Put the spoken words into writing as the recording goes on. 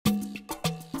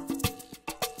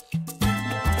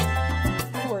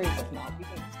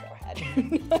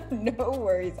No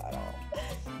worries at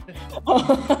all.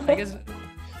 I guess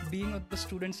being on the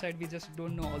student side, we just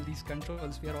don't know all these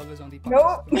controls. We are always on the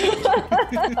Nope.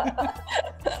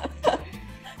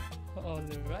 All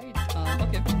right.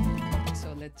 Okay.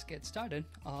 So let's get started.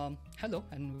 Hello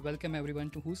and welcome everyone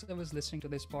to whoever is listening to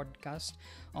this podcast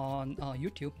on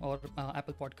YouTube or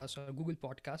Apple Podcast or Google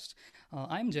Podcast.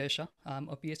 I'm Shah. I'm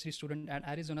a PhD student at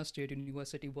Arizona State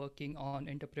University working on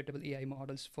interpretable AI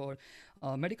models for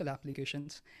medical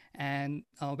applications. And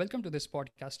welcome to this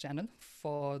podcast channel.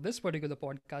 For this particular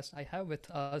podcast, I have with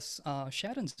us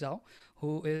Sharon Zhou,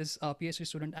 who is a PhD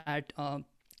student at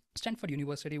Stanford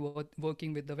University,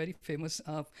 working with the very famous,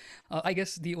 I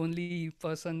guess the only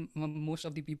person most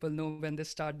of the people know when they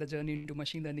start the journey into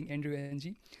machine learning, Andrew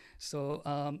Ng. So,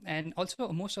 and also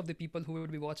most of the people who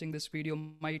would be watching this video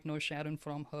might know Sharon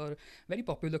from her very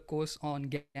popular course on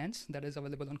GANs that is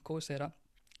available on Coursera.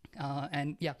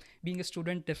 And yeah, being a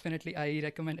student, definitely I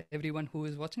recommend everyone who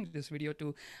is watching this video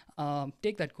to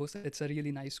take that course. It's a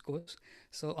really nice course.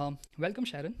 So welcome,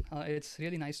 Sharon. It's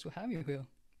really nice to have you here.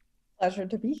 Pleasure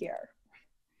to be here.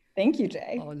 Thank you,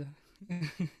 Jay.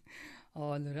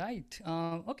 All right.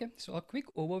 Okay. So a quick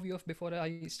overview of before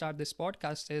I start this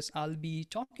podcast is I'll be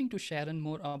talking to Sharon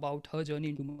more about her journey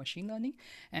into machine learning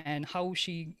and how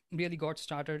she really got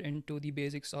started into the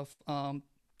basics of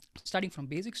starting from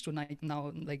basics to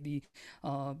now like the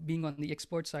being on the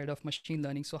expert side of machine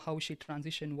learning. So how she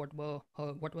transitioned, what were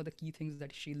the key things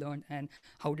that she learned, and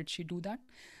how did she do that?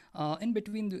 In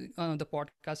between the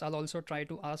podcast, I'll also try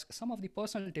to ask some of the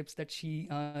personal tips that she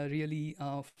really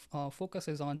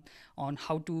focuses on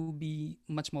how to be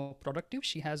much more productive.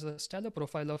 She has a stellar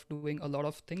profile of doing a lot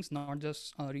of things, not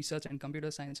just research and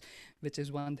computer science, which is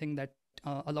one thing that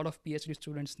a lot of PhD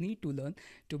students need to learn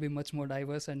to be much more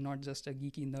diverse and not just a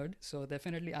geeky nerd. So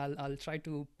definitely, I'll try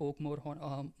to poke her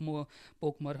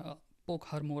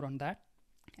more on that.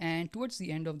 And towards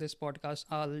the end of this podcast,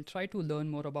 I'll try to learn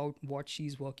more about what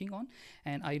she's working on.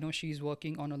 And I know she's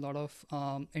working on a lot of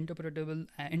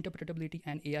interpretability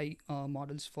and AI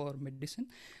models for medicine.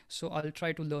 So I'll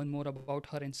try to learn more about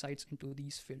her insights into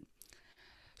these fields.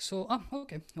 So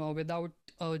okay. Without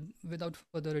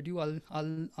further ado, I'll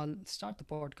start the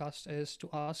podcast is to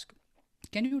ask,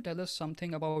 can you tell us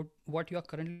something about what you are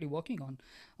currently working on,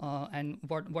 and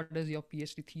what is your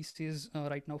PhD thesis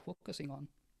right now focusing on?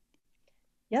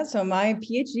 Yeah, so my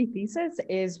PhD thesis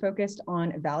is focused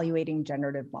on evaluating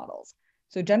generative models.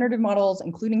 So generative models,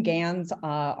 including GANs,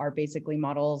 are basically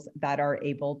models that are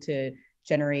able to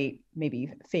generate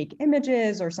maybe fake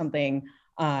images or something,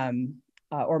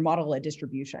 or model a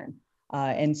distribution.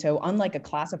 And so unlike a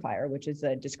classifier, which is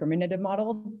a discriminative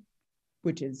model,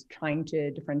 which is trying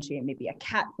to differentiate maybe a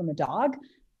cat from a dog,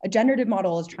 a generative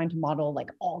model is trying to model like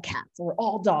all cats or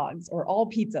all dogs or all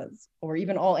pizzas or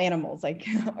even all animals, like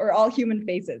or all human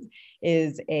faces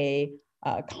is a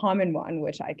common one,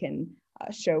 which I can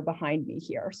show behind me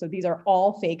here. So these are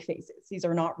all fake faces. These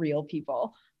are not real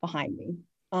people behind me.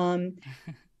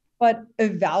 But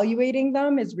evaluating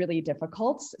them is really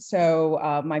difficult. So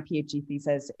my PhD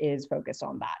thesis is focused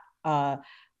on that.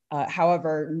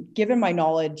 However, given my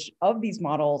knowledge of these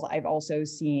models, I've also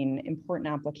seen important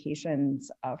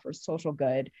applications for social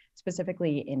good,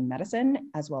 specifically in medicine,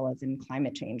 as well as in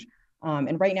climate change.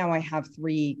 And right now I have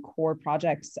 3 core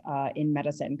projects in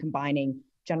medicine, combining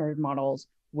generative models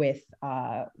with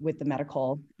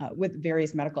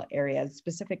various medical areas,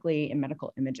 specifically in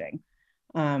medical imaging.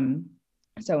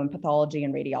 So in pathology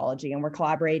and radiology, and we're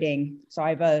collaborating. So I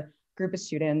have a group of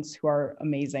students who are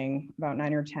amazing, about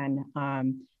 9 or 10,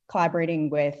 collaborating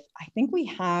with, I think we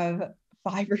have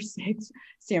 5 or 6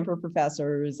 Stanford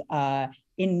professors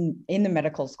in the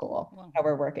medical school that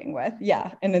we're working with.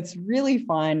 Yeah, and it's really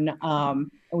fun. And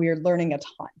we are learning a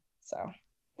ton. So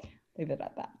leave it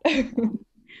at that.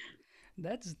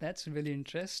 That's really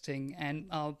interesting. And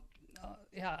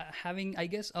yeah, I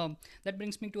guess that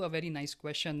brings me to a very nice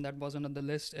question that wasn't on the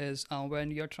list is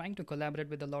when you're trying to collaborate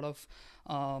with a lot of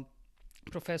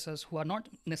professors who are not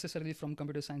necessarily from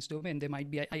computer science domain. They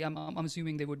might be, I'm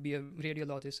assuming they would be a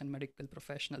radiologists and medical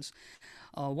professionals.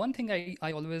 One thing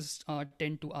I always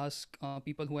tend to ask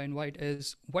people who I invite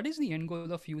is, what is the end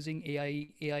goal of using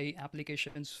AI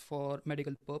applications for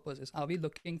medical purposes? Are we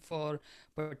looking for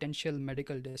potential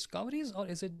medical discoveries, or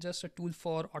is it just a tool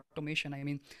for automation? I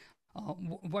mean,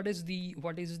 what is the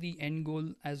end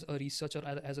goal as a researcher,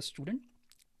 as a student,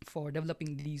 for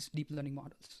developing these deep learning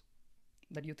models?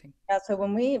 That you think? Yeah, so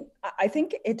I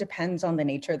think it depends on the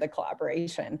nature of the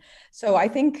collaboration. So I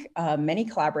think many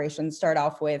collaborations start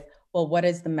off with, well, what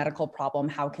is the medical problem?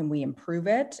 How can we improve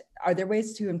it? Are there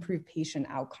ways to improve patient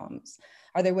outcomes?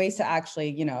 Are there ways to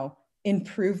actually,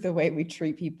 improve the way we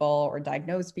treat people or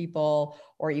diagnose people,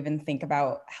 or even think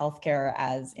about healthcare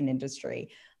as an industry,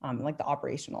 like the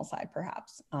operational side,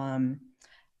 perhaps.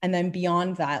 And then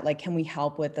beyond that, like, can we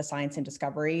help with the science and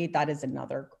discovery? That is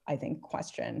another, I think,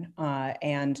 question.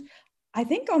 And I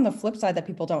think on the flip side that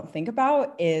people don't think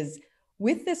about is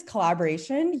with this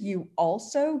collaboration, you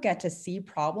also get to see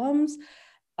problems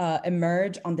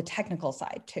emerge on the technical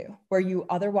side too, where you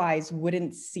otherwise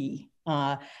wouldn't see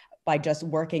by just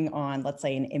working on, let's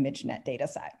say, an ImageNet data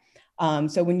set.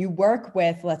 So when you work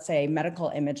with, let's say, medical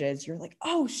images, you're like,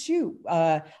 oh, shoot,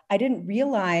 I didn't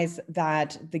realize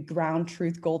that the ground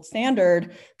truth gold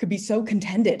standard could be so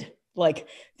contended. Like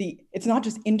it's not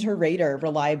just inter-rater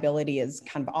reliability is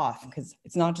kind of off, because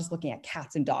it's not just looking at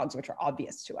cats and dogs, which are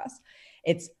obvious to us.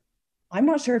 I'm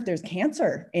not sure if there's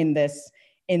cancer in this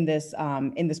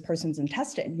person's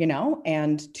intestine, you know,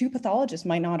 and two pathologists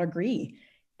might not agree.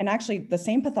 And actually the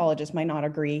same pathologist might not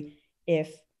agree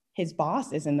if his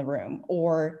boss is in the room,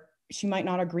 or she might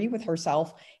not agree with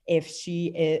herself if she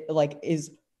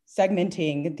is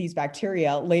segmenting these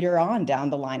bacteria later on down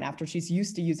the line after she's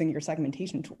used to using your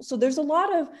segmentation tool. So there's a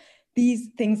lot of these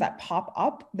things that pop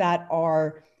up that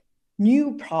are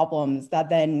new problems that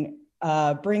then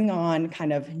bring on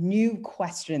kind of new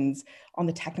questions on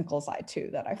the technical side too,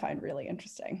 that I find really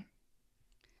interesting.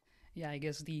 Yeah, I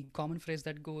guess the common phrase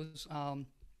that goes,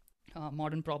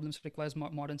 modern problems requires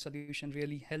modern solution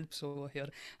really helps over here.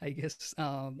 I guess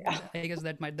Yeah. I guess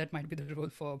that might be the role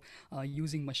for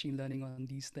using machine learning on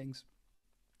these things.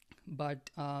 But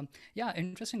yeah,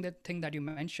 interesting that thing that you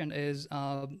mentioned is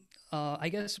I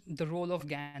guess the role of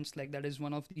GANs, like that is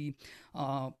one of the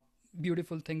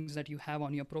beautiful things that you have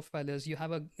on your profile is you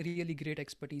have a really great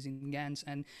expertise in GANs,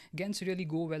 and GANs really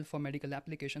go well for medical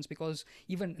applications, because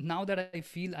even now that I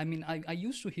feel, I mean, I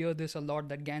used to hear this a lot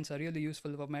that GANs are really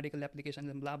useful for medical applications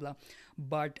and blah blah,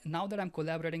 but now that I'm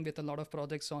collaborating with a lot of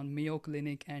projects on Mayo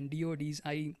Clinic and DODs,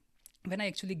 when I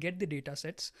actually get the data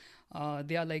sets,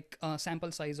 they are like a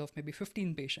sample size of maybe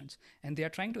 15 patients, and they are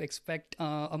trying to expect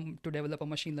to develop a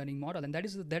machine learning model, and that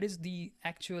is the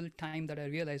actual time that I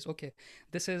realized, okay,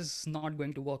 this is not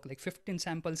going to work. Like 15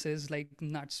 samples is like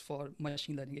nuts for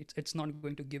machine learning. It's not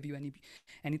going to give you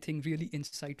anything really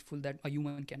insightful that a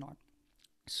human cannot.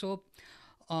 So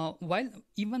while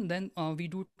even then we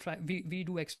do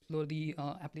explore the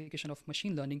application of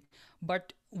machine learning,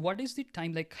 but what is the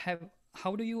time like have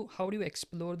how do you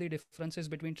explore the differences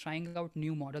between trying out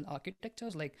new model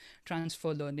architectures like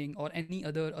transfer learning or any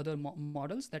other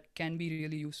models that can be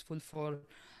really useful for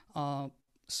uh,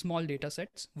 small data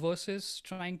sets versus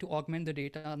trying to augment the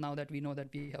data now that we know that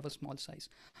we have a small size?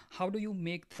 How do you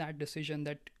make that decision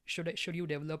that should you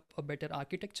develop a better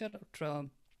architecture,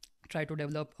 try to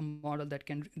develop a model that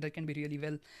can be really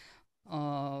well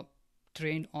uh,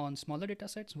 trained on smaller data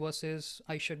sets versus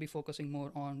I should be focusing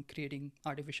more on creating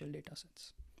artificial data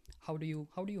sets? How do you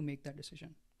make that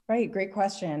decision? Right, great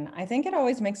question. I think it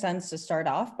always makes sense to start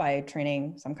off by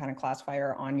training some kind of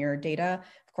classifier on your data,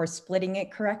 of course, splitting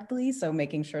it correctly. So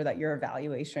making sure that your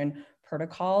evaluation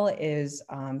protocol is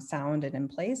sound and in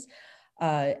place.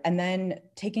 And then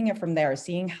taking it from there,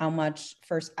 seeing how much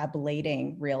first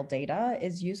ablating real data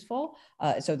is useful.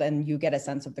 So then you get a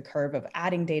sense of the curve of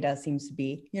adding data seems to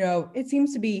be, it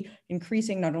seems to be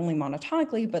increasing not only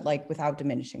monotonically, but like without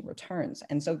diminishing returns.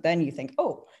 And so then you think,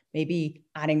 oh, maybe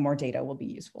adding more data will be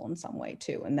useful in some way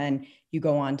too. And then you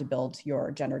go on to build your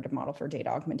generative model for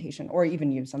data augmentation, or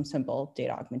even use some simple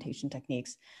data augmentation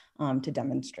techniques to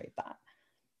demonstrate that.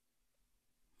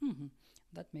 Hmm,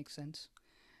 that makes sense.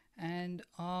 And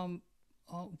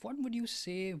what would you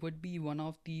say would be one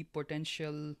of the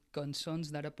potential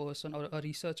concerns that a person or a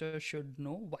researcher should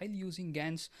know while using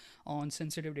GANs on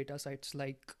sensitive data sites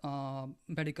like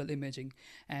medical imaging?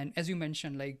 And as you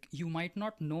mentioned, like you might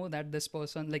not know that this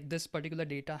person, like this particular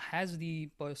data, has the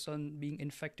person being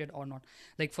infected or not.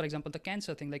 Like for example, the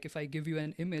cancer thing. Like if I give you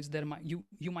an image,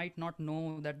 you might not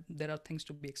know that there are things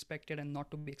to be expected and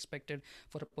not to be expected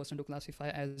for a person to classify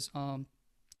as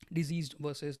diseased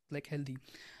versus like healthy.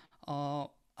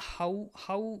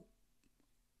 How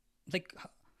like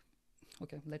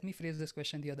okay, let me phrase this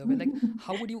question the other way. Like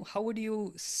how would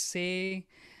you say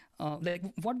like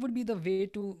what would be the way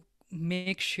to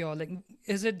make sure, like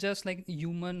is it just like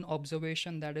human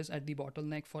observation that is at the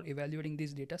bottleneck for evaluating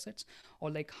these data sets, or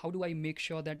like how do I make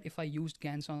sure that if I used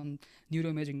GANs on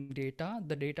neuroimaging data,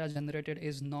 the data generated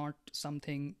is not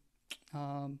something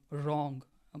wrong,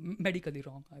 medically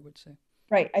wrong, I would say?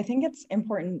 Right. I think it's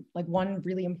important, like one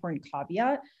really important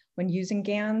caveat when using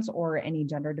GANs or any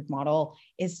generative model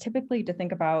is typically to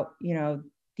think about,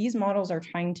 these models are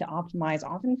trying to optimize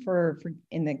often for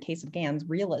in the case of GANs,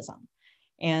 realism.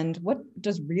 And what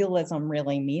does realism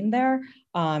really mean there?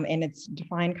 And it's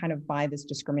defined kind of by this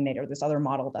discriminator, this other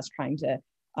model that's trying to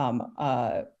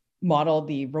model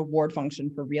the reward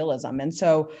function for realism. And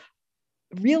so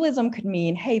realism could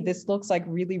mean, hey, this looks like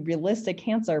really realistic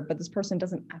cancer, but this person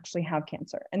doesn't actually have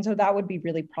cancer. And so that would be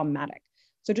really problematic.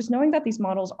 So just knowing that these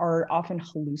models are often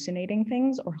hallucinating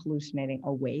things or hallucinating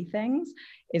away things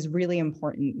is really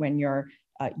important when you're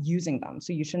using them.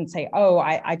 So you shouldn't say, oh,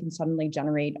 I can suddenly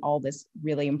generate all this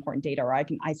really important data, or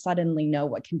I suddenly know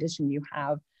what condition you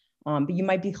have, but you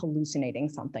might be hallucinating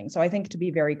something. So I think to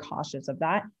be very cautious of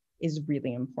that is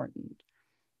really important.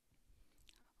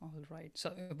 All right.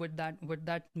 So would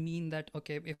that mean that,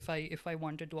 okay, if I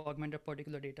wanted to augment a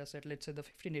particular data set, let's say the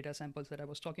 15 data samples that I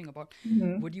was talking about,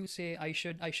 Mm-hmm. would you say I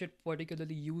should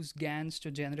particularly use GANs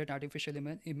to generate artificial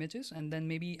images, and then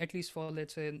maybe at least for,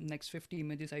 let's say, next 50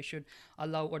 images, I should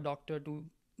allow a doctor to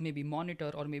maybe monitor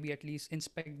or maybe at least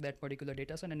inspect that particular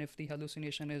data set, and if the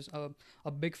hallucination is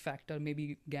a big factor,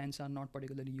 maybe GANs are not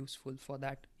particularly useful for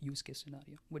that use case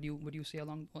scenario. Would you say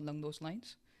along those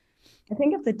lines? I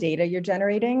think if the data you're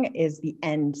generating is the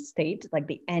end state, like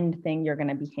the end thing you're going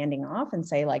to be handing off, and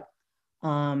say like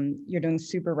you're doing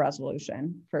super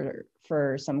resolution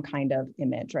for some kind of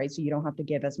image, right? So you don't have to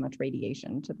give as much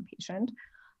radiation to the patient.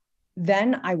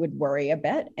 Then I would worry a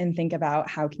bit and think about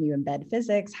how can you embed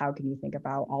physics? How can you think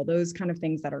about all those kind of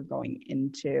things that are going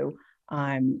into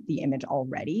the image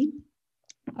already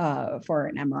for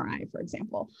an MRI, for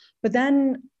example. But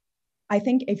then I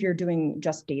think if you're doing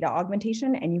just data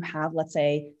augmentation and you have, let's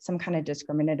say, some kind of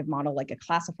discriminative model like a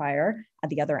classifier at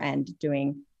the other end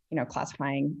doing,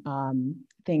 classifying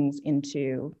things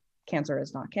into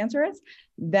cancerous, not cancerous,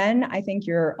 then I think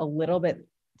you're a little bit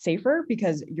safer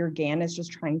because your GAN is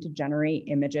just trying to generate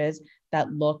images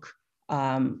that look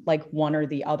like one or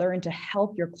the other, and to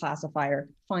help your classifier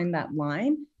find that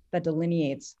line that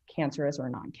delineates cancerous or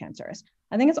non-cancerous.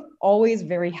 I think it's always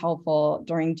very helpful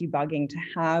during debugging to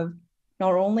have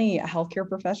not only a healthcare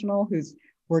professional who's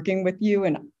working with you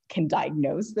and can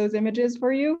diagnose those images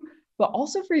for you, but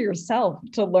also for yourself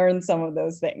to learn some of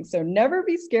those things. So never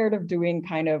be scared of doing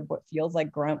kind of what feels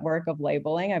like grunt work of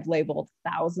labeling. I've labeled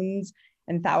thousands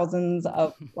and thousands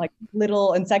of like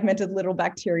little and segmented little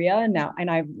bacteria. And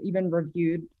I've even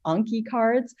reviewed Anki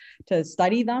cards to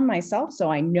study them myself. So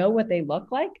I know what they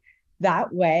look like.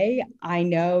 That way I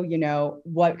know,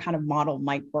 what kind of model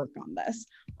might work on this.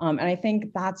 And I think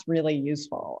that's really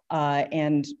useful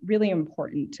and really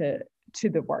important to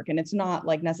the work. And it's not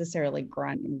like necessarily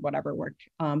grunt and whatever work,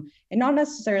 and not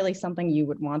necessarily something you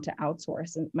would want to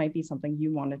outsource. It might be something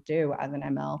you want to do as an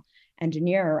ML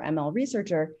engineer or ML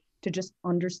researcher to just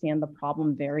understand the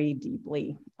problem very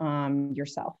deeply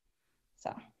yourself.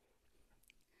 So.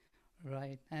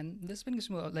 Right, and this brings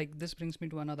me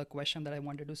to another question that I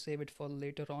wanted to save it for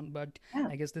later on, but Yeah.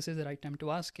 I guess this is the right time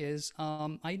to ask. Is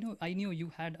I knew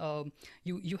you had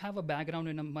you have a background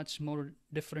in a much more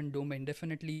different domain,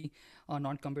 definitely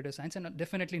not computer science, and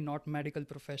definitely not medical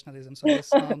professionalism. So I guess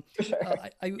For sure.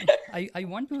 I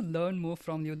want to learn more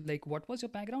from you. Like, what was your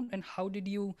background, and how did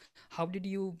you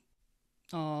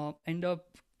end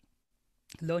up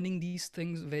learning these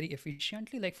things very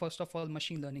efficiently? Like, first of all,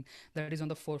 machine learning, that is on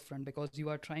the forefront because you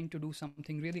are trying to do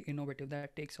something really innovative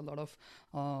that takes a lot of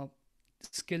uh,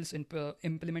 skills in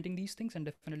implementing these things and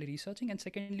definitely researching. And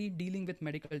secondly, dealing with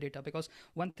medical data, because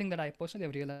one thing that I personally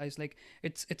have realized, like,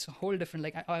 it's a whole different,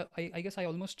 like, I guess I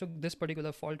almost took this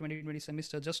particular fall 2020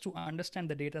 semester just to understand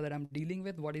the data that I'm dealing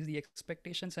with, what is the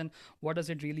expectations, and what does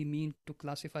it really mean to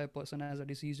classify a person as a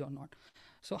disease or not.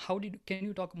 So can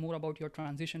you talk more about your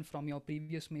transition from your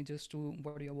previous majors to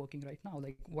what you're working right now?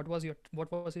 Like, what was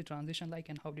the transition like,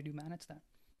 and how did you manage that?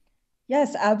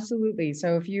 Yes, absolutely.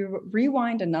 So if you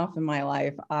rewind enough in my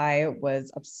life, I was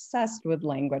obsessed with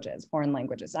languages, foreign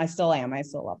languages. I still am. I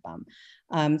still love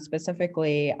them.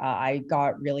 Specifically, I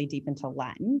got really deep into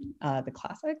Latin, the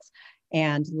classics,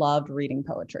 and loved reading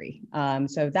poetry.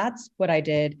 So that's what I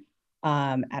did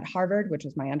at Harvard, which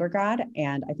was my undergrad.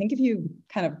 And I think if you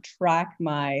kind of track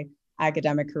my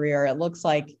academic career, it looks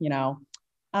like,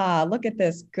 look at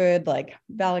this good, like,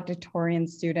 valedictorian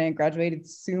student, graduated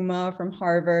summa from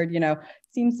Harvard,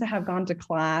 seems to have gone to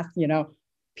class,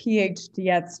 PhD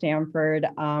at Stanford.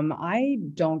 I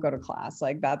don't go to class.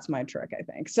 Like, that's my trick, I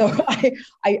think. So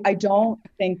I don't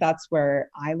think that's where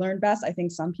I learn best. I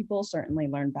think some people certainly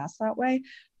learn best that way,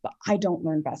 but I don't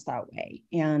learn best that way.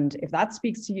 And if that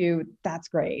speaks to you, that's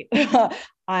great.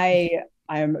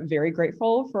 I'm very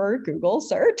grateful for Google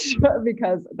search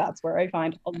because that's where I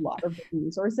find a lot of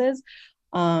resources.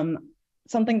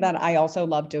 something that I also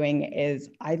love doing is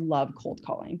I love cold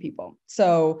calling people.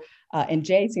 So, and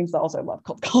Jay seems to also love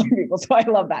cold calling people. So I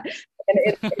love that.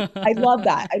 And I love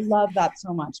that. I love that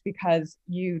so much because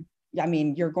I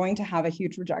mean, you're going to have a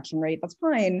huge rejection rate. That's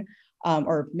fine.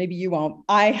 Or maybe you won't.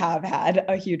 I have had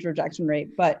a huge rejection rate,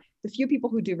 but the few people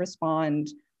who do respond,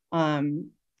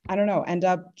 I don't know, end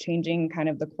up changing kind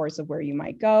of the course of where you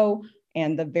might go.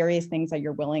 And the various things that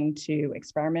you're willing to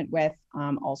experiment with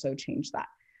also change that.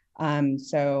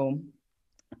 So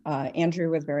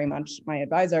Andrew was very much, my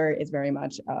advisor is very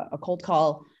much a cold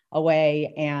call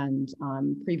away, and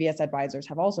previous advisors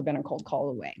have also been a cold call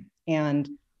away. And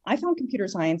I found computer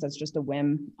science as just a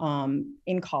whim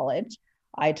in college.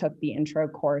 I took the intro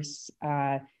course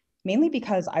mainly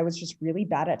because I was just really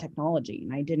bad at technology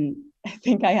and I didn't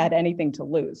think I had anything to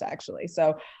lose, actually.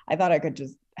 So I thought I could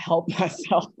just help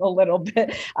myself a little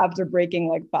bit after breaking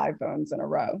like 5 phones in a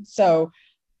row. So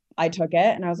I took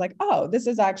it and I was like, oh, this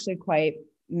is actually quite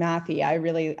mathy.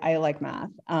 I like math.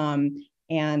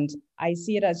 And I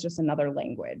see it as just another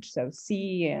language. So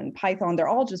C and Python, they're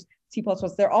all just C++,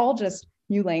 they're all just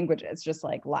new languages, just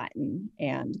like Latin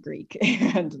and Greek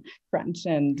and French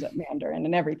and Mandarin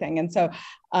and everything. And so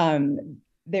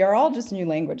they are all just new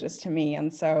languages to me.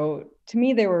 And so to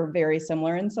me, they were very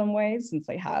similar in some ways since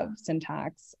they have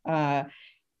syntax. So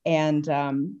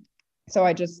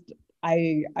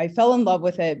I fell in love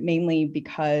with it mainly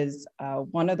because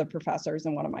one of the professors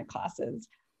in one of my classes,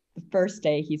 the first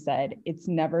day he said, it's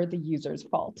never the user's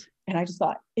fault. And I just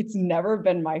thought, it's never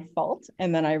been my fault.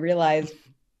 And then I realized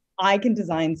I can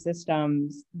design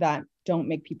systems that don't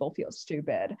make people feel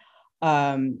stupid.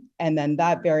 And then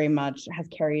that very much has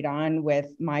carried on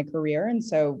with my career. And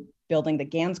so building the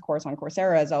GANs course on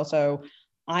Coursera is also,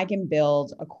 I can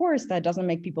build a course that doesn't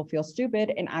make people feel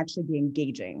stupid and actually be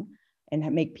engaging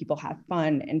and make people have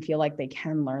fun and feel like they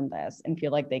can learn this and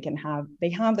feel like they have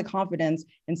the confidence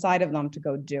inside of them to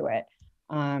go do it.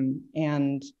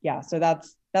 And yeah, so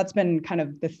that's been kind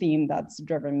of the theme that's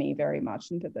driven me very much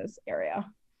into this area.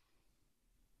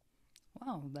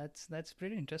 Wow, that's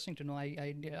pretty interesting to know.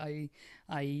 I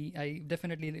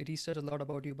definitely researched a lot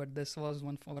about you, but this was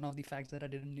one of the facts that I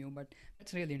didn't know. But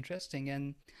it's really interesting.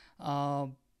 And uh,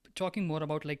 talking more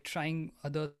about like trying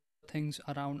other things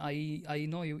around, I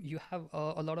know you have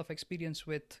a lot of experience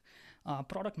with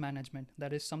product management.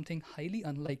 That is something highly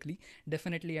unlikely,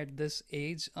 definitely at this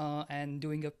age, and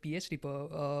doing a PhD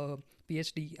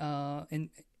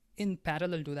in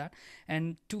parallel to that.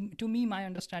 And to me, my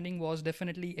understanding was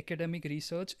definitely academic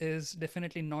research is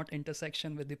definitely not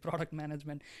intersection with the product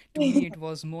management. To me it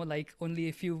was more like only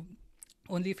if you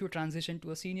transition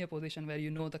to a senior position where you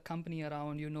know the company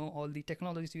around, you know all the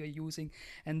technologies you are using,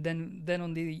 and then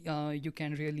only you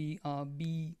can really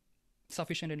be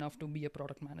sufficient enough to be a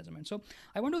product management. So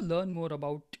I want to learn more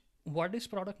about what is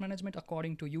product management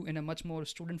according to you in a much more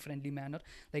student friendly manner.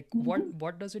 Like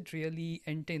what does it really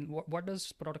entail? What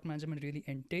does product management really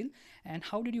entail, and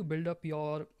how did you build up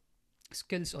your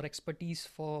skills or expertise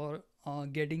for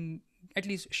getting, at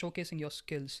least showcasing your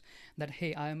skills, that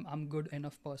hey, I'm good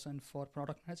enough person for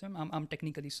product management. I'm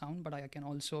technically sound, but I can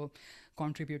also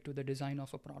contribute to the design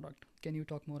of a product. Can you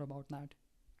talk more about that?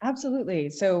 Absolutely.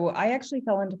 So I actually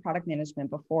fell into product management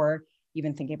before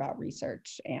even thinking about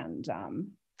research and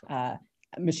uh,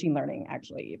 machine learning,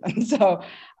 actually. Even so,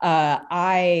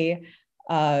 I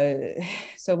uh,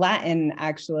 so Latin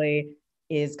actually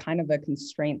is kind of a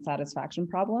constraint satisfaction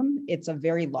problem. It's a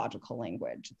very logical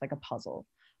language. It's like a puzzle.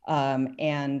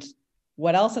 And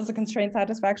what else is a constraint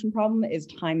satisfaction problem is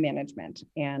time management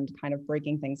and kind of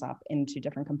breaking things up into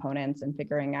different components and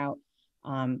figuring out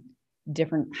um,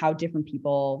 how different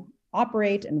people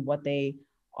operate and what they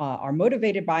are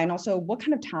motivated by, and also what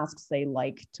kind of tasks they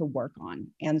like to work on.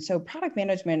 And so product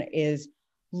management is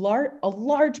a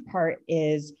large part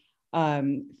is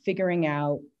figuring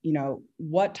out,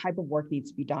 what type of work needs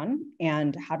to be done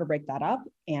and how to break that up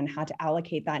and how to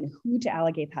allocate that and who to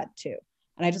allocate that to.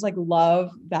 And I just like love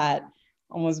that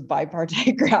almost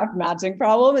bipartite graph matching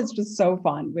problem. It's just so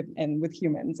fun with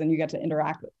humans, and you get to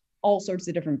interact with all sorts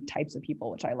of different types of people,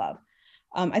 which I love.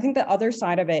 I think the other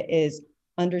side of it is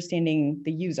understanding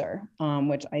the user,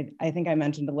 which I think I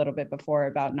mentioned a little bit before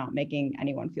about not making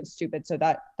anyone feel stupid. So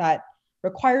that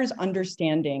requires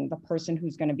understanding the person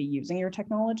who's going to be using your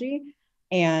technology,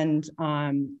 and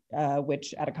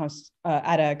which at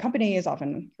a company is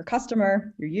often your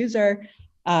customer, your user.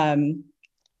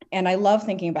 And I love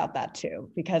thinking about that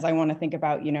too, because I want to think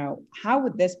about, how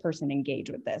would this person engage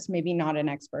with this? Maybe not an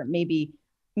expert, maybe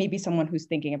someone who's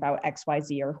thinking about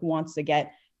XYZ or who wants to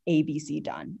get ABC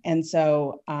done. And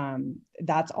so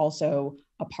that's also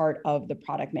a part of the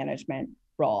product management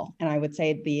role. And I would say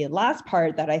the last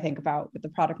part that I think about with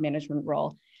the product management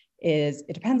role is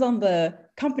it depends on the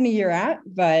company you're at,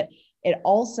 but it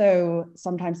also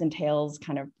sometimes entails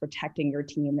kind of protecting your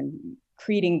team and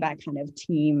creating that kind of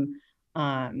team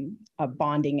a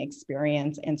bonding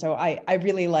experience. And so I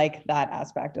really like that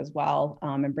aspect as well.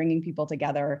 And bringing people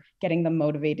together, getting them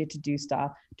motivated to do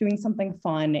stuff, doing something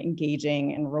fun,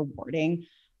 engaging, and rewarding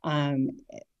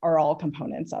are all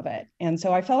components of it. And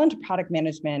so I fell into product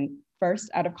management first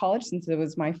out of college, since it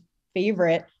was my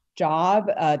favorite job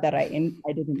that I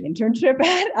did an internship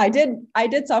at. I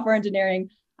did software engineering.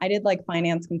 I did like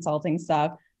finance consulting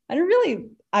stuff. I didn't really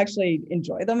actually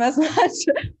enjoy them as much,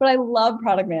 but I love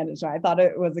product management. I thought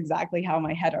it was exactly how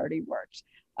my head already worked.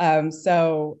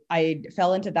 So I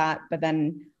fell into that, but then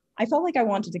I felt like I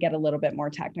wanted to get a little bit more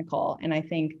technical. And I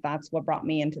think that's what brought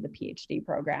me into the PhD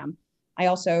program. I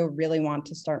also really want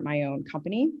to start my own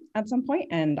company at some point,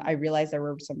 and I realized there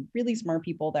were some really smart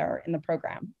people there in the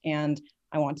program, and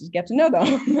I wanted to get to know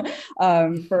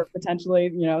them for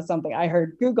potentially, something. I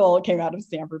heard Google came out of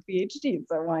Stanford PhD,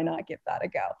 so why not give that a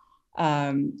go?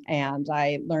 And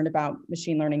I learned about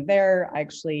machine learning there. I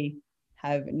actually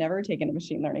have never taken a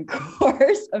machine learning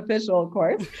course, official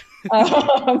course.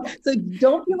 So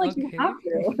don't feel like you have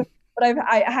to, but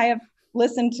I have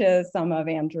listened to some of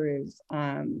Andrew's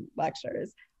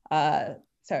lectures.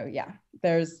 So yeah,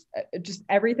 there's just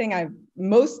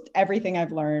most everything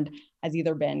I've learned has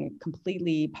either been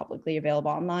completely publicly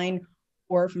available online,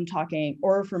 or from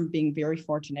being very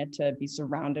fortunate to be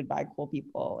surrounded by cool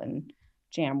people and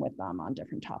jam with them on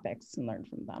different topics and learn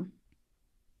from them.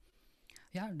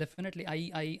 Yeah, definitely.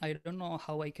 I don't know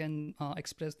how I can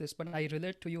express this, but I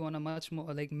relate to you on a much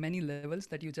more like many levels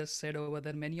that you just said over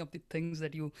there, many of the things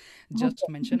that you just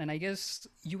mentioned. And I guess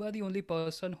you are the only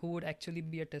person who would actually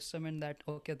be a testament that,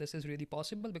 okay, this is really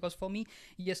possible. Because for me,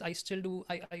 yes, I still do.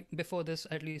 I before this,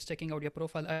 at least checking out your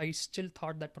profile, I still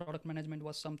thought that product management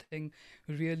was something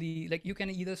really like you can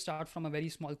either start from a very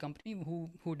small company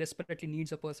who desperately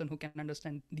needs a person who can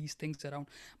understand these things around.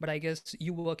 But I guess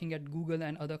you working at Google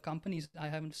and other companies, I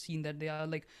haven't seen that they are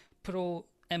like pro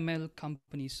ML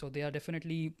companies, so they are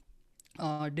definitely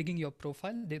digging your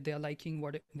profile. They are liking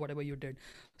whatever you did.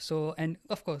 So, and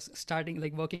of course, starting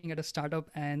like working at a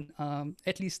startup and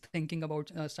at least thinking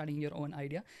about starting your own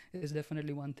idea is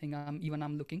definitely one thing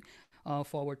I'm looking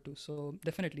forward to. So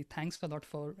definitely thanks a lot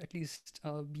for at least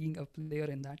being a player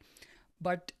in that.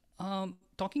 But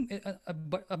talking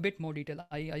a bit more detail,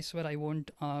 I swear I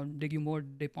won't dig you more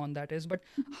deep on that is, but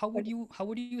how would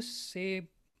you say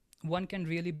one can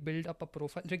really build up a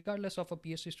profile regardless of a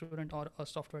PhD student or a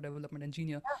software development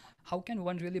engineer? How can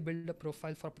one really build a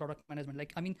profile for product management?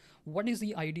 Like, I mean, what is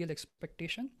the ideal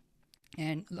expectation?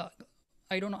 And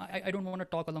I don't know, I don't want to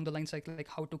talk along the lines like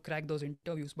how to crack those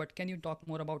interviews, but can you talk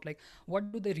more about like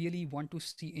what do they really want to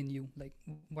see in you? Like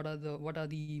what are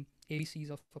the ABCs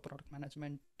of a product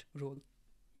management role?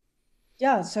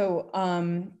 Yeah, so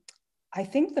I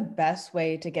think the best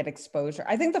way to get exposure,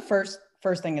 I think the first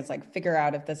thing is like figure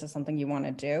out if this is something you want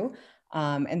to do.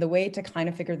 And the way to kind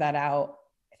of figure that out,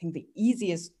 I think the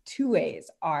easiest two ways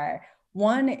are,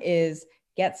 one is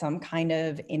get some kind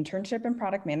of internship in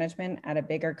product management at a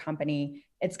bigger company.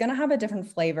 It's going to have a different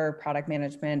flavor, product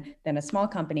management, than a small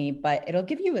company, but it'll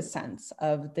give you a sense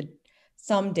of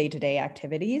some day-to-day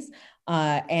activities.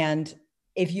 And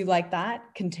if you like that,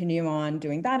 continue on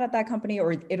doing that at that company,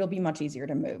 or it'll be much easier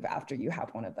to move after you have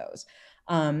one of those.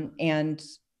 And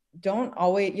you don't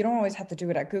always have to do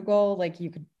it at Google. Like you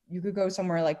could go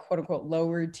somewhere like quote unquote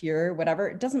lower tier, whatever.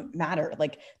 It doesn't matter.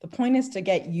 Like the point is to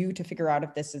get you to figure out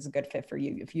if this is a good fit for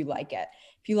you. If you like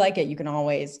it, you can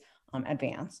always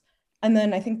advance. And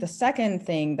then I think the second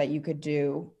thing that you could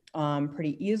do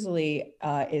pretty easily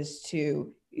is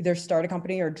to either start a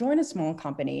company or join a small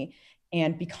company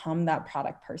and become that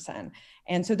product person.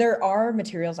 And so there are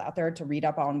materials out there to read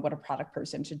up on what a product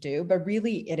person should do, but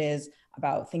really it is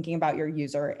about thinking about your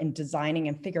user and designing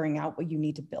and figuring out what you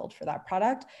need to build for that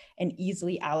product and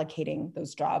easily allocating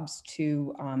those jobs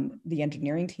to the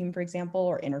engineering team, for example,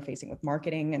 or interfacing with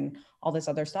marketing and all this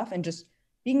other stuff, and just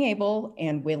being able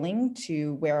and willing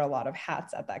to wear a lot of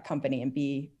hats at that company and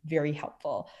be very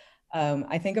helpful.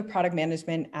 I think of product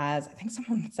management as, I think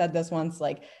someone said this once,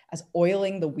 like as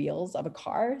oiling the wheels of a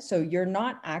car. So you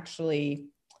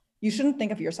shouldn't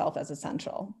think of yourself as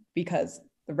essential because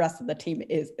the rest of the team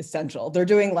is essential. They're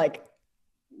doing like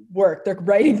work, they're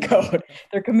writing code,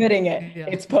 they're committing it,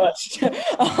 it's pushed,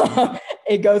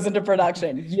 it goes into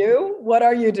production. What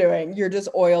are you doing? You're just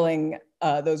oiling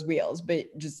those wheels, but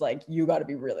just like you got to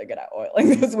be really good at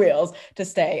oiling those wheels to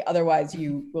stay. Otherwise,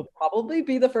 you will probably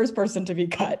be the first person to be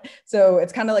cut. So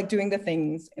it's kind of like doing the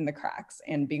things in the cracks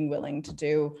and being willing to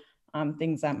do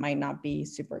things that might not be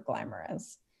super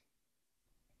glamorous.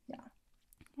 Yeah.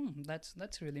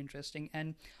 That's really interesting.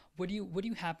 And would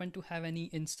you happen to have any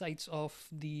insights of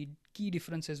the key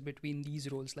differences between these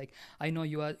roles? Like, I know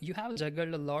you have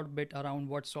juggled a lot bit around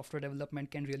what software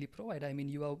development can really provide. I mean,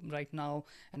 you are right now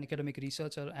an academic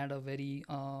researcher at a very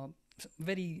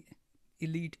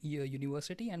elite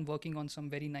university and working on some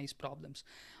very nice problems.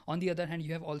 On the other hand,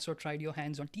 you have also tried your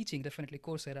hands on teaching, definitely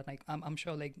Coursera. Like, I'm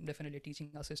sure like definitely teaching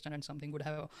assistant and something would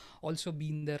have also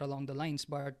been there along the lines,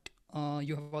 but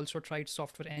you have also tried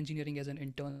software engineering as an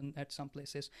intern at some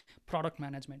places, product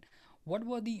management. What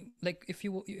were the, like, if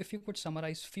you could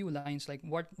summarize few lines, like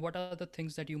what are the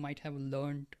things that you might have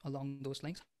learned along those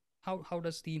lines? How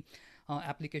does the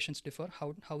applications differ?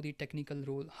 How the technical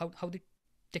role, how the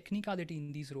technicality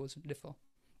in these roles differ?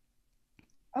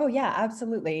 Oh, yeah,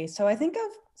 absolutely. So I think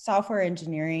of software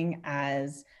engineering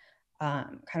as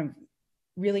kind of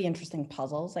really interesting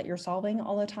puzzles that you're solving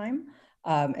all the time.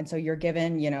 And so you're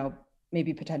given,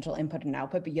 maybe potential input and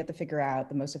output, but you have to figure out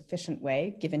the most efficient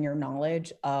way, given your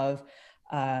knowledge of,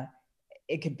 uh,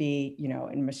 it could be,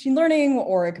 in machine learning,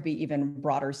 or it could be even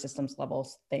broader systems level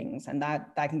things. And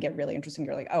that can get really interesting.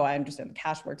 You're like, oh, I understand the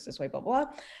cache works this way, blah, blah,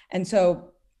 blah. And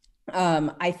so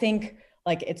I think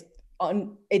like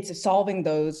it's solving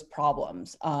those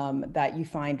problems that you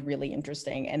find really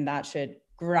interesting, and that should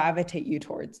gravitate you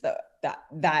towards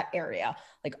that area,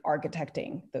 like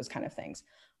architecting those kind of things.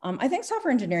 I think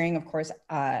software engineering, of course,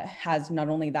 has not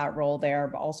only that role there,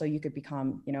 but also you could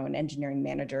become, an engineering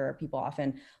manager. People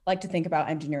often like to think about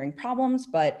engineering problems,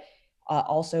 but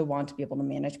also want to be able to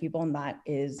manage people, and that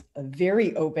is a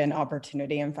very open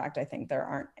opportunity. In fact, I think there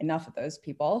aren't enough of those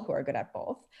people who are good at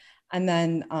both. And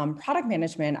then product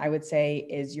management, I would say,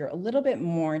 is you're a little bit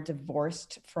more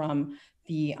divorced from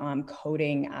the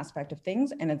coding aspect of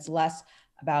things, and it's less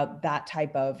about that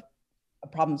type of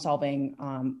problem solving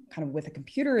kind of with a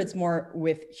computer. It's more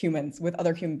with humans, with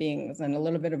other human beings, and a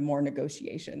little bit of more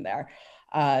negotiation there.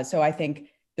 So I think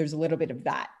there's a little bit of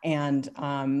that. And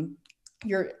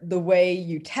the way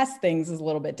you test things is a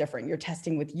little bit different. You're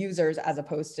testing with users as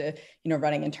opposed to,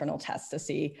 running internal tests to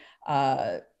see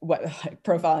what, like,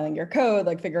 profiling your code,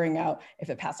 like figuring out if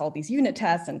it passed all these unit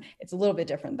tests, and it's a little bit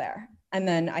different there. And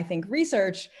then I think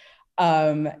research,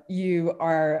 you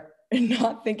are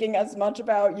not thinking as much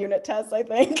about unit tests, I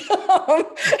think,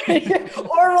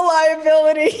 or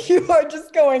reliability. You are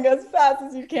just going as fast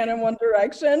as you can in one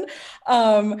direction,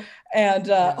 and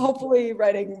hopefully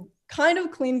writing kind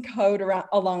of clean code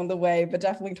along the way, but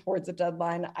definitely towards a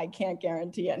deadline. I can't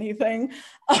guarantee anything.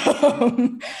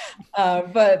 But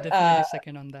definitely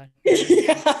second on that.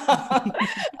 Yeah.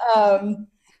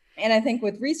 And I think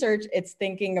with research, it's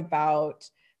thinking about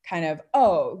kind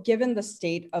of, given the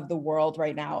state of the world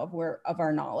right now of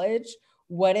our knowledge,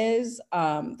 what is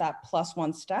that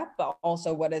 +1 step, but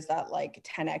also what is that like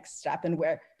 10x step, and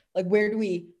where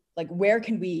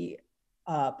can we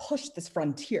push this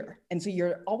frontier? And so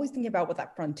you're always thinking about what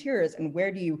that frontier is and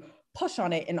where do you push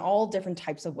on it in all different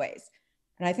types of ways.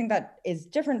 And I think that is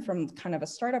different from kind of a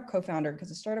startup co-founder,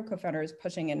 because a startup co-founder is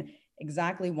pushing in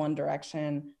exactly one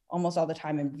direction almost all the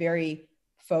time and very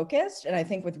focused. And I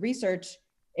think with research,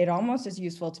 it almost is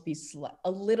useful to be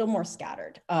a little more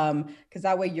scattered, because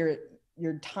that way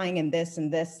you're tying in this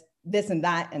and this and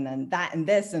that, and then that and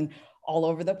this, and all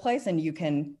over the place, and you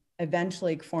can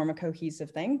eventually form a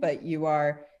cohesive thing, but you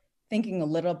are thinking a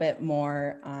little bit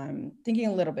more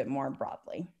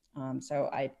broadly. So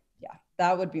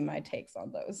that would be my takes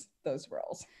on those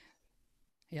roles.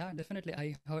 Yeah, definitely.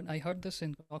 I heard this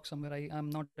in talk somewhere. I am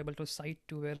not able to cite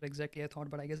to where exactly I thought,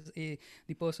 but I guess the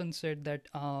person said that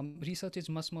research is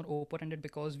much more open-ended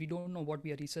because we don't know what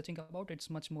we are researching about. It's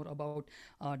much more about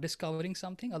discovering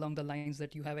something along the lines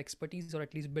that you have expertise or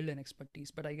at least build an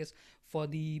expertise. But I guess for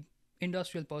the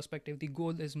industrial perspective, the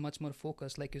goal is much more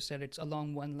focused. Like you said, it's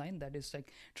along one line, that is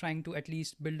like trying to at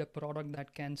least build a product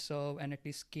that can serve and at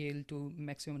least scale to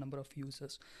maximum number of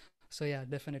users. So yeah,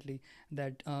 definitely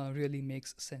that really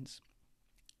makes sense.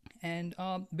 And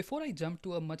before I jump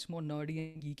to a much more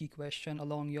nerdy and geeky question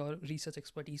along your research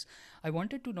expertise, I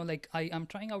wanted to know, like, I am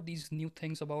trying out these new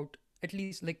things about, at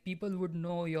least like people would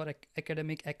know your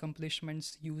academic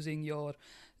accomplishments using your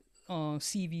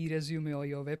CV, resume, or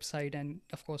your website, and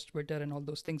of course Twitter and all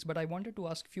those things. But I wanted to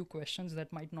ask a few questions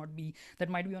that might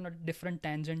be on a different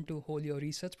tangent to whole your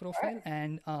research profile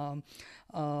and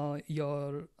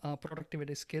your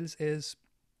productivity skills. Is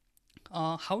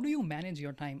how do you manage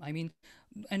your time? I mean,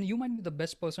 and you might be the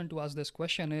best person to ask this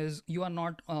question. Is you are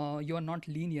not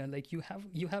linear. Like you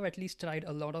have at least tried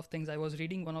a lot of things. I was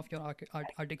reading one of your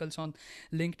articles on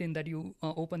LinkedIn that you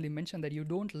openly mentioned that you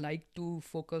don't like to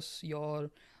focus your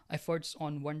efforts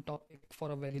on one topic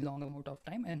for a very long amount of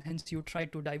time, and hence you try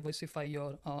to diversify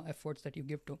your efforts that you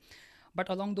give to. But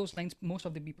along those lines, most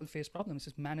of the people face problems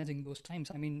is managing those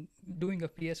times. I mean, doing a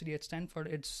PhD at Stanford,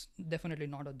 it's definitely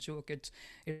not a joke. It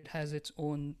has its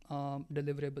own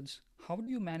deliverables. How do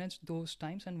you manage those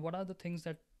times, and what are the things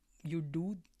that you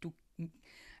do to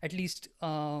at least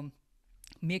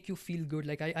make you feel good?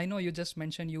 Like I know you just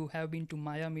mentioned you have been to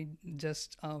Miami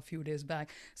just a few days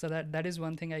back, so that is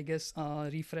one thing I guess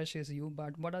refreshes you.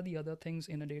 But what are the other things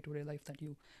in a day-to-day life that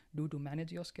you do to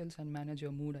manage your skills and manage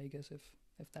your mood, I guess, if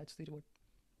that's the word?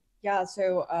 Yeah,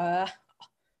 so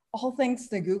all thanks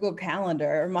to Google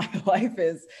Calendar, my life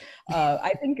is,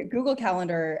 I think Google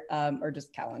Calendar, or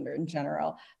just calendar in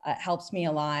general, helps me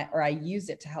a lot, or I use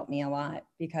it to help me a lot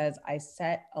because I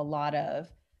set a lot of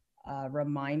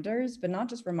reminders, but not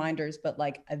just reminders, but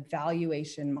like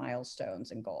evaluation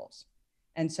milestones and goals.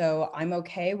 And so I'm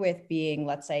okay with being,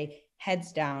 let's say,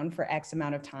 heads down for X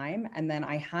amount of time. And then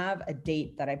I have a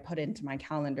date that I put into my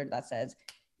calendar that says,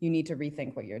 you need to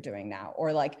rethink what you're doing now.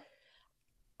 Or like,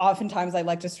 oftentimes I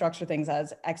like to structure things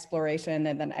as exploration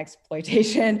and then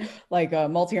exploitation, like a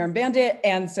multi-armed bandit.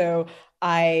 And so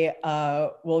I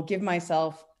will give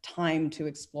myself time to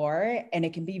explore. And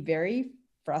it can be very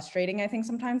frustrating, I think,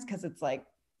 sometimes, because it's like,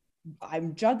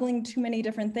 I'm juggling too many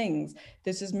different things.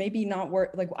 This is maybe not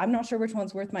worth, like, I'm not sure which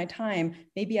one's worth my time.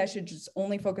 Maybe I should just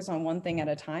only focus on one thing at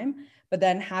a time. But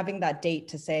then having that date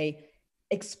to say,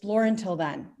 explore until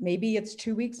then. Maybe it's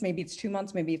 2 weeks, maybe it's 2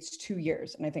 months, maybe it's 2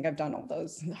 years. And I think I've done all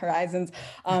those horizons.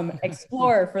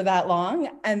 Explore for that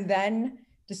long and then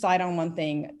decide on one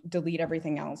thing, delete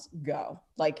everything else, go.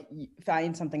 Like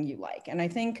find something you like. And I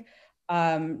think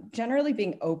generally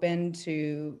being open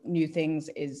to new things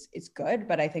is good,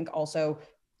 but I think also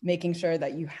making sure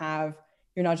that you're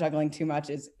not juggling too much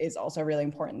is also really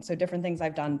important. So different things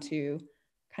I've done to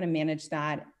kind of manage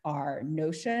that are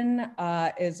Notion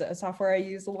is a software I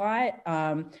use a lot,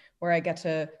 where I get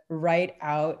to write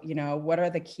out, what are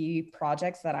the key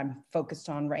projects that I'm focused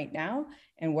on right now,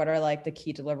 and what are like the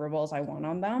key deliverables I want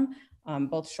on them,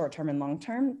 both short-term and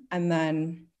long-term. And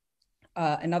then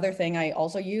another thing I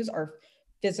also use are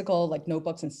physical like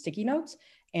notebooks and sticky notes.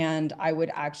 And I would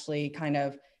actually kind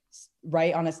of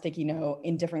write on a sticky note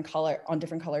on different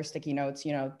color sticky notes,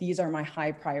 these are my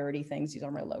high priority things, these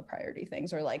are my low priority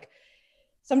things. Or like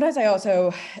sometimes I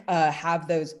also have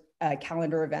those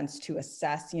calendar events to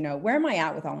assess, where am I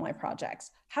at with all my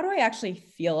projects? How do I actually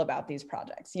feel about these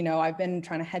projects? I've been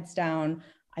trying to heads down.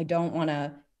 I don't want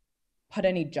to put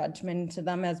any judgment to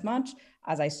them as much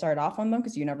as I start off on them,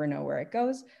 because you never know where it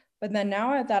goes. But then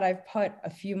now that I've put a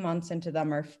few months into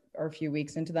them or a few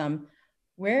weeks into them,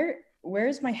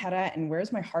 where's my head at and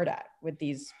where's my heart at with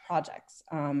these projects?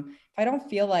 If I don't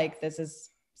feel like this is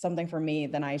something for me,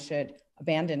 then I should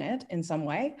abandon it in some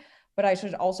way, but I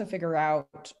should also figure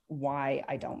out why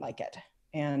I don't like it.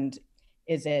 And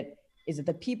is it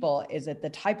the people? Is it the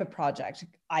type of project?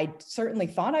 I certainly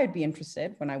thought I'd be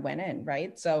interested when I went in,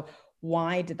 right? So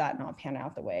why did that not pan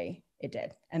out the way it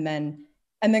did? And then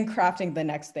crafting the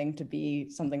next thing to be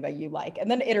something that you like, and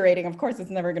then iterating. Of course,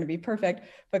 it's never going to be perfect,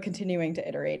 but continuing to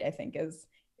iterate, I think,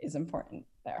 is important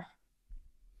there.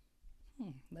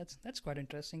 That's quite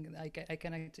interesting. I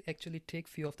can actually take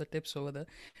few of the tips over there,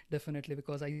 definitely,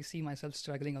 because I see myself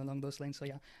struggling along those lines. So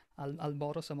yeah, I'll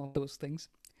borrow some of those things.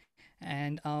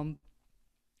 And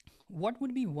what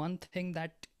would be one thing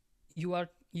that you are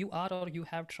or you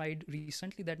have tried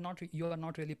recently that not you are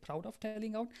not really proud of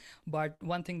telling out, but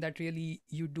one thing that really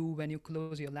you do when you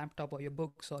close your laptop or your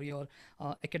books or your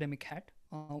academic hat?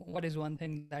 What is one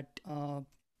thing that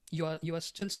you are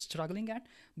still struggling at,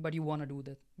 but you want to do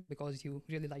that because you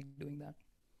really like doing that?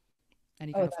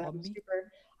 Any Oh, kind of that is hobby?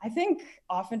 super. I think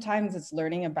oftentimes it's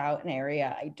learning about an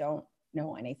area I don't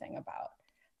know anything about.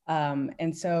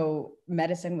 And so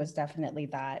medicine was definitely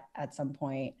that at some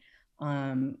point.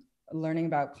 Um, Learning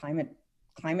about climate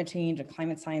change and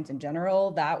climate science in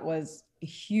general, that was a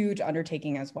huge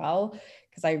undertaking as well,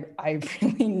 because I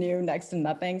really knew next to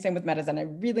nothing. Same with medicine, I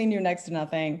really knew next to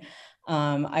nothing.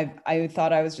 I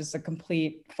thought I was just a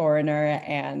complete foreigner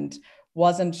and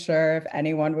wasn't sure if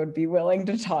anyone would be willing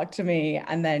to talk to me.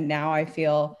 And then now I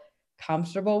feel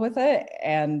comfortable with it.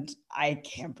 And I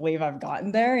can't believe I've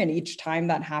gotten there. And each time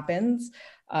that happens,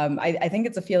 I think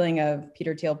it's a feeling of,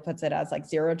 Peter Thiel puts it as like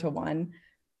 0 to 1,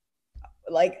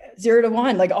 like 0 to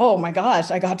 1, like, oh my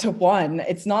gosh, I got to 1.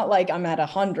 It's not like I'm at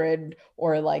 100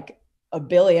 or like a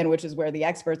billion, which is where the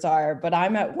experts are, but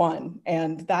I'm at 1.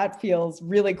 And that feels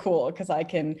really cool because I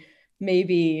can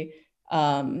maybe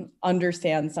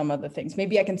understand some of the things.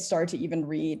 Maybe I can start to even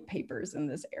read papers in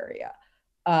this area.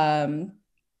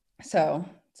 So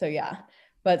yeah,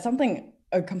 but something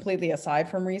completely aside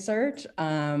from research,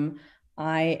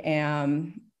 I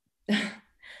am,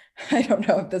 I don't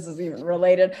know if this is even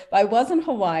related, but I was in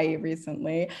Hawaii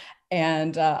recently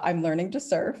and I'm learning to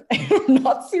surf. I'm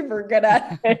not super good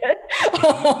at it.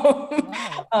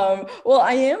 Wow. Well,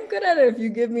 I am good at it if you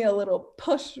give me a little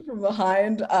push from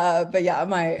behind. But yeah,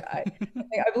 I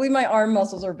believe my arm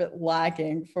muscles are a bit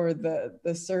lacking for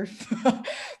the surf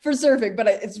for surfing, but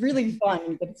it's really fun.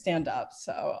 You get to stand up,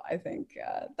 so I think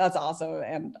that's awesome.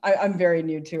 And I'm very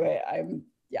new to it.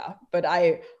 But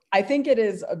I think it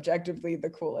is objectively the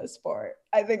coolest sport.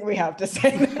 I think we have to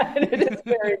say that it is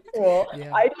very cool.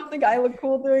 Yeah. I don't think I look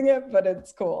cool doing it, but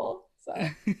it's cool. So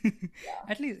yeah.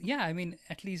 At least, yeah, I mean,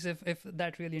 at least if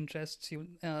that really interests you,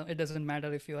 it doesn't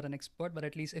matter if you're an expert, but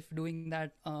at least if doing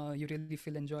that you really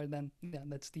feel enjoyed, then yeah,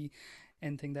 that's the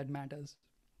end thing that matters.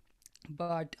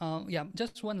 But yeah,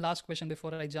 just one last question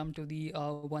before I jump to the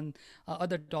one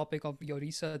other topic of your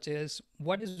research is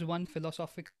what is one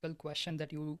philosophical question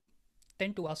that you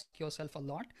tend to ask yourself a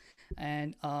lot,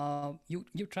 and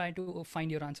you try to find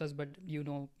your answers, but you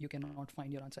know you cannot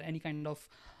find your answer. Any kind of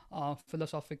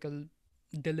philosophical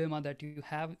dilemma that you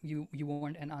have, you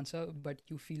want an answer, but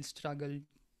you feel struggle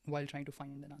while trying to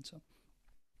find an answer.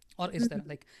 Or is there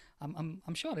like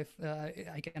I'm sure if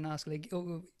I can ask like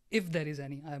if there is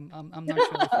any, I'm not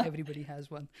sure if everybody has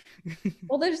one.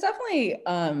 Well, there's definitely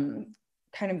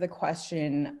kind of the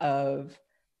question of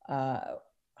uh,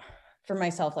 for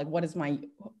myself, like what do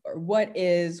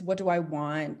I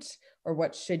want, or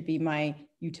what should be my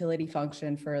utility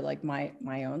function for like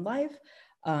my own life.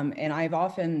 And I've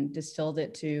often distilled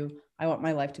it to, I want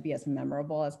my life to be as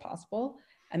memorable as possible.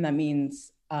 And that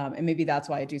means, and maybe that's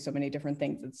why I do so many different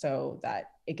things. It's so that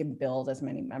it can build as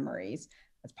many memories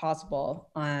as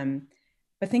possible.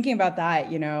 But thinking about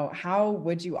that, how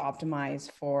would you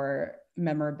optimize for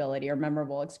memorability or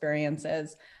memorable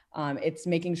experiences? It's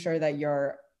making sure that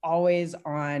you're always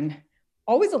a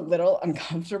little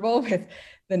uncomfortable with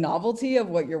the novelty of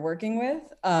what you're working with.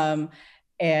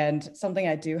 And something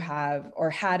I do have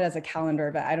or had as a calendar,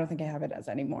 but I don't think I have it as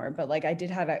anymore. But like I did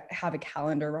have a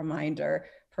calendar reminder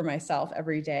for myself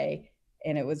every day.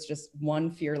 And it was just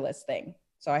one fearless thing.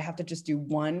 So I have to just do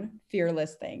one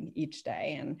fearless thing each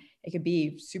day. And it could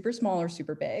be super small or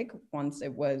super big. Once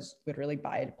it was literally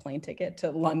buy a plane ticket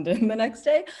to London the next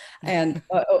day. And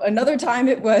another time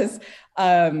it was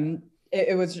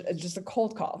just a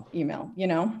cold call email,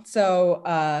 So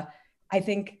I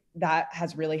think that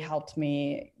has really helped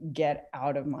me get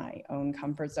out of my own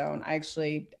comfort zone. I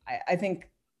think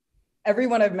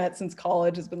everyone I've met since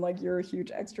college has been like, you're a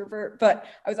huge extrovert, but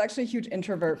I was actually a huge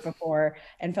introvert before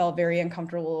and felt very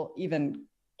uncomfortable even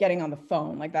getting on the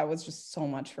phone. Like that was just so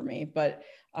much for me, but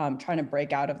trying to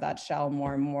break out of that shell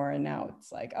more and more. And now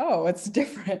it's like, oh, it's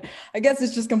different. I guess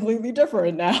it's just completely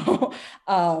different now.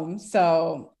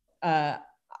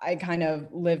 I kind of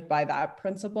live by that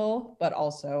principle, but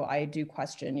also I do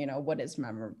question, what is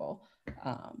memorable?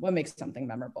 What makes something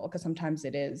memorable? Because sometimes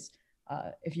it is,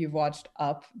 if you've watched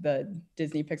Up, the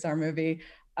Disney Pixar movie,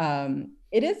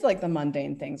 it is like the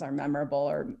mundane things are memorable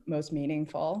or most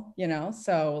meaningful,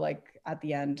 So like at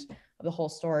the end of the whole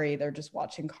story, they're just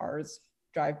watching cars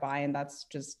drive by, and that's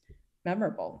just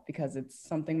memorable because it's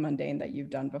something mundane that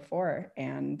you've done before.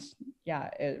 And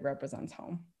yeah, it represents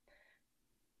home.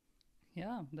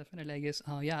 Yeah, definitely. I guess,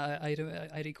 yeah, I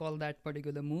recall that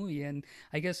particular movie, and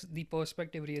I guess the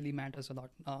perspective really matters a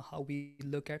lot. How we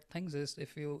look at things is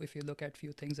if you look at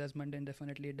few things as mundane,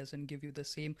 definitely it doesn't give you the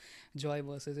same joy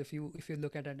versus if you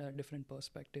look at it at a different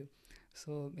perspective.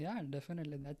 So yeah,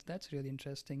 definitely that's really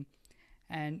interesting.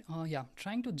 And yeah,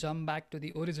 trying to jump back to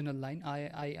the original line,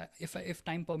 if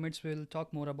time permits, we'll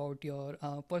talk more about your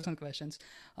personal questions.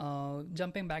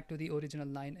 Jumping back to the original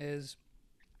line is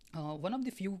one of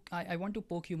the few I want to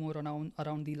poke you more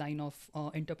around the line of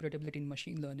interpretability in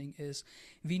machine learning is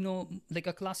we know like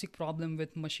a classic problem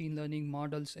with machine learning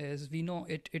models is we know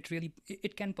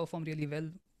it can perform really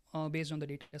well based on the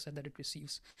data set that it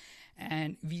receives,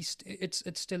 and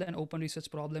it's still an open research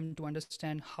problem to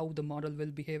understand how the model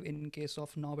will behave in case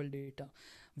of novel data.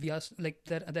 We are like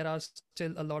there are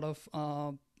still a lot of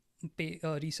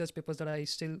research papers that I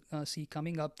still see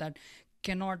coming up that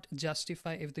cannot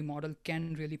justify if the model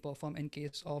can really perform in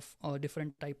case of a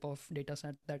different type of data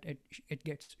set that it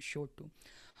gets showed to.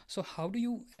 So how do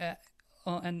you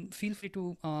and feel free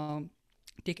to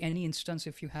take any instance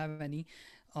if you have any,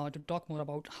 to talk more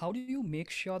about how do you make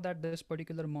sure that this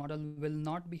particular model will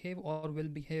not behave or will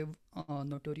behave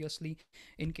notoriously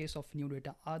in case of new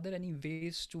data. Are there any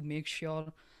ways to make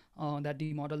sure that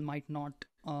the model might not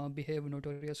behave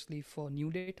notoriously for new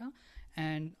data?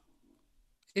 And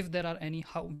if there are any,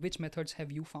 how which methods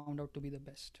have you found out to be the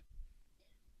best?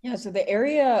 Yeah, so the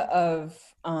area of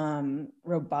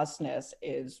robustness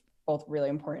is both really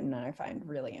important and I find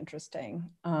really interesting,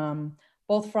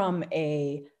 both from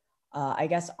I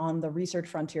guess on the research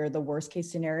frontier, the worst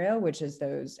case scenario, which is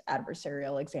those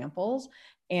adversarial examples,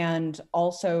 and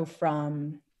also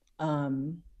from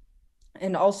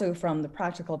the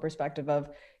practical perspective of,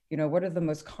 what are the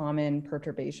most common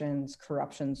perturbations,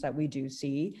 corruptions that we do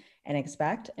see and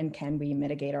expect, and can we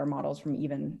mitigate our models from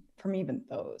even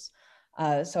those?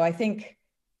 So I think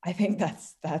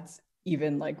that's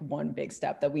even like one big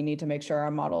step, that we need to make sure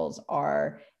our models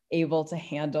are able to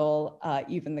handle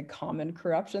even the common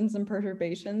corruptions and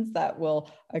perturbations that will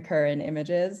occur in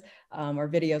images or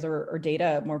videos or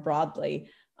data more broadly.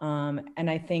 And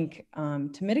I think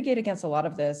to mitigate against a lot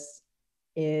of this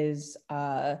is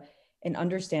an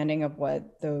understanding of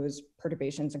what those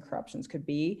perturbations and corruptions could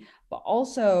be, but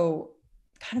also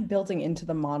kind of building into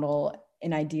the model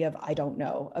an idea of I don't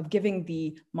know, of giving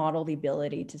the model the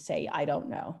ability to say, I don't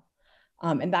know.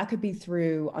 And that could be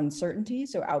through uncertainty,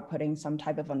 so outputting some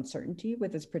type of uncertainty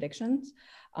with its predictions,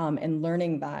 and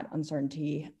learning that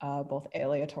uncertainty, both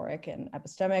aleatoric and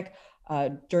epistemic,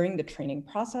 during the training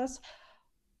process.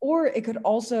 Or it could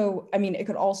also,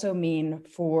 mean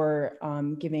for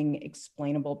giving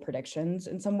explainable predictions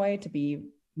in some way to be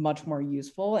much more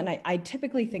useful. And I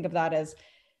typically think of that as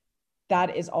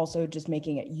that is also just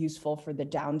making it useful for the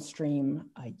downstream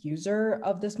user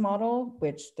of this model,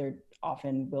 which there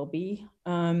often will be.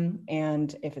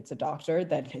 And if it's a doctor,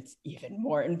 then it's even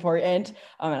more important.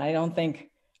 And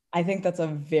I think that's a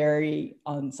very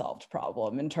unsolved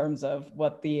problem in terms of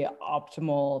what the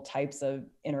optimal types of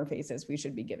interfaces we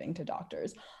should be giving to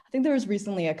doctors. I think there was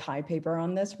recently a Kai paper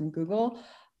on this from Google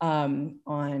on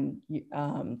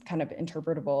kind of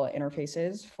interpretable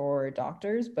interfaces for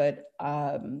doctors, but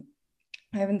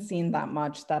I haven't seen that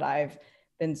much that I've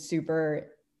been super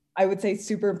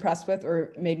impressed with,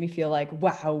 or made me feel like,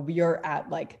 wow, we are at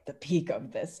like the peak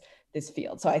of this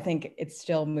field. So I think it's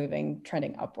still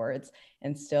trending upwards,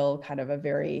 and still kind of a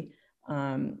very,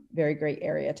 very great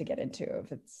area to get into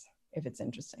if it's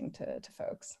interesting to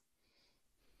folks.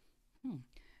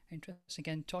 Interesting.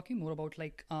 And talking more about,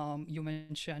 like, you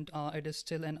mentioned, it is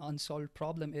still an unsolved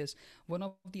problem, is one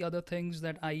of the other things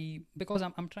that because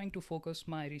I'm trying to focus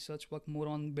my research work more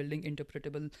on building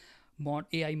interpretable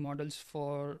AI models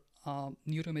for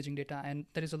neuroimaging data, and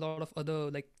there is a lot of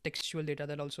other like textual data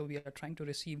that also we are trying to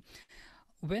receive.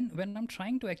 When I'm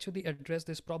trying to actually address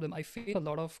this problem, I face a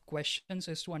lot of questions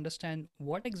as to understand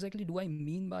what exactly do I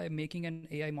mean by making an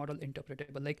AI model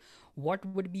interpretable. Like, what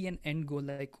would be an end goal?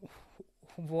 Like,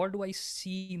 what do I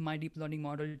see my deep learning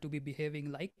model to be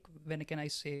behaving like? When can I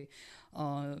say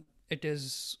it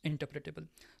is interpretable?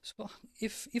 So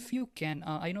if you can,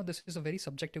 I know this is a very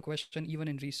subjective question even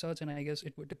in research, and I guess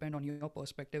it would depend on your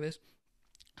perspective, is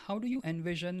how do you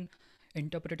envision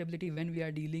interpretability when we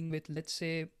are dealing with, let's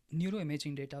say,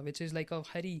 neuroimaging data, which is like a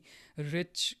very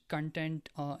rich content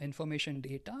information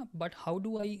data? But how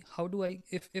do I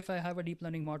if I have a deep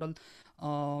learning model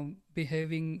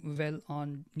behaving well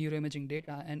on neuroimaging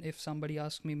data, and if somebody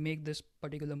asks me make this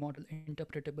particular model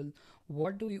interpretable,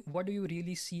 what do you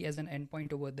really see as an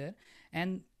endpoint over there?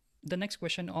 And the next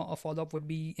question or follow-up would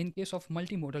be in case of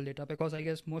multimodal data, because I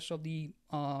guess most of the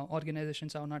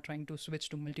organizations are not trying to switch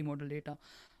to multimodal data.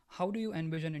 How do you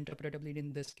envision interpretability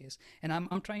in this case? And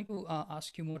I'm trying to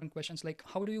ask you more questions like,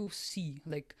 how do you see,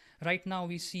 like, right now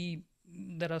we see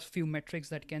there are few metrics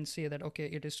that can say that, okay,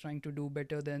 it is trying to do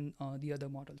better than the other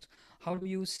models. How do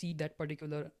you see that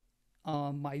particular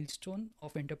milestone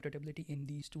of interpretability in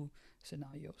these two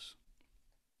scenarios?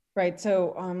 Right.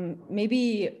 So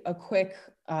maybe a quick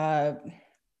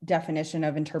definition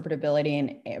of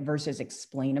interpretability and versus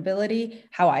explainability.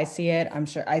 How I see it,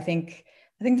 I think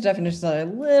the definitions are a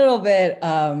little bit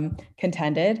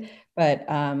contended, but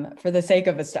for the sake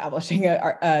of establishing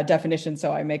a definition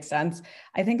so I make sense,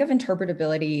 I think of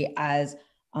interpretability as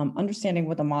understanding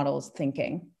what the model is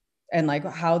thinking and like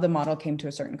how the model came to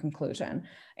a certain conclusion.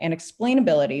 And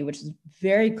explainability, which is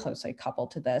very closely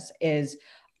coupled to this, is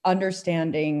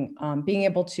understanding, being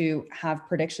able to have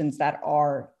predictions that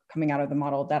are coming out of the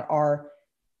model that are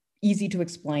easy to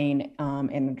explain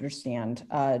and understand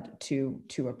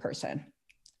to a person.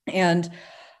 And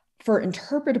for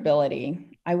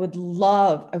interpretability, I would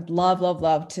love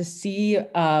to see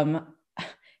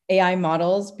AI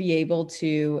models be able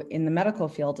to, in the medical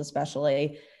field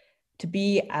especially, to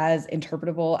be as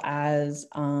interpretable as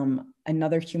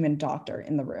another human doctor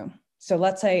in the room. So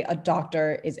let's say a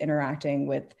doctor is interacting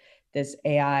with this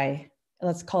AI,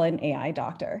 let's call it an AI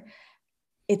doctor.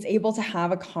 It's able to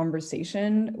have a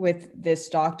conversation with this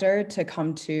doctor to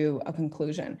come to a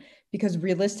conclusion. Because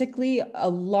realistically, a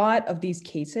lot of these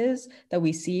cases that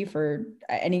we see for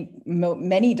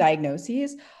many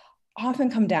diagnoses often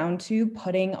come down to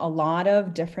putting a lot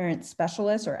of different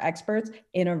specialists or experts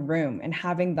in a room and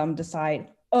having them decide,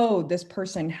 oh, this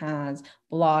person has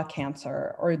blah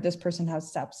cancer, or this person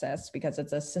has sepsis because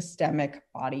it's a systemic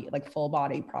body, like full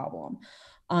body problem.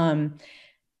 And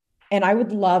I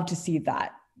would love to see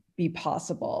that be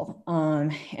possible.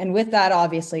 And with that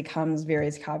obviously comes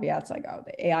various caveats like, oh,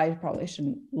 the AI probably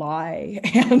shouldn't lie.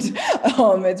 And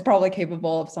it's probably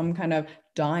capable of some kind of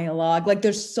dialogue. Like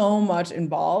there's so much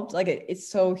involved. Like it's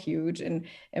so huge and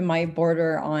it might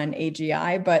border on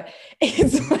AGI, but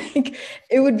it's like,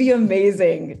 it would be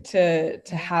amazing to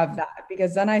have that,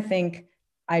 because then I think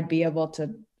I'd be able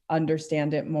to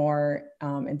understand it more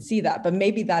and see that. But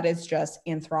maybe that is just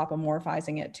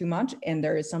anthropomorphizing it too much, and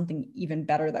there is something even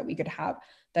better that we could have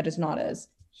that is not as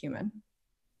human,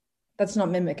 that's not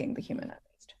mimicking the human, at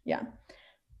least. Yeah,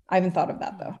 I haven't thought of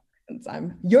that though, since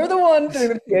you're the one doing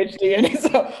the PhD, and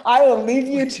so I will leave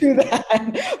you to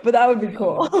that. But that would be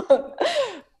cool.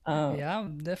 Yeah,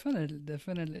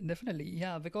 definitely.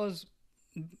 Yeah, because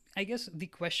I guess the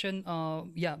question,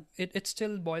 it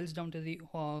still boils down to the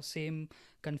same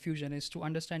confusion is to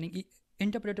understanding.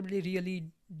 Interpretability really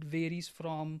varies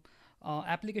from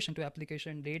application to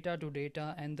application, data to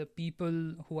data, and the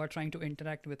people who are trying to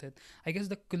interact with it. I guess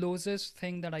the closest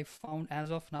thing that I found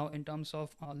as of now in terms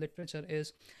of literature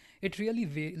is it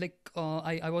really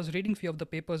I was reading few of the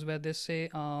papers where they say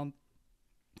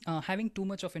having too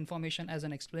much of information as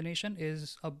an explanation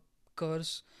is a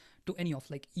curse to any of,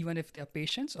 like, even if they are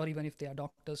patients or even if they are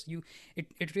doctors.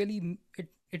 It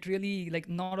really, like,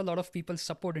 not a lot of people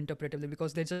support interpretively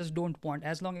because they just don't want,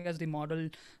 as long as the model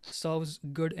serves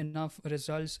good enough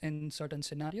results in certain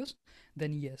scenarios,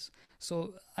 then yes.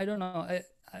 So I don't know,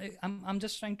 I'm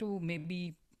just trying to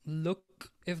maybe look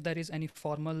if there is any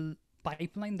formal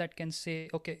pipeline that can say,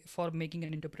 okay, for making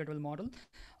an interpretable model,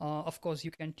 of course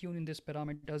you can tune in these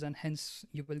parameters and hence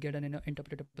you will get an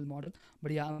interpretable model.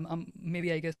 But yeah,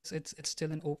 maybe I guess it's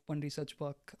still an open research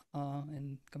work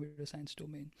in computer science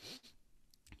domain.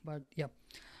 But yeah,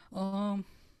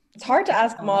 it's hard to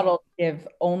ask a model to give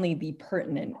only the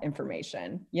pertinent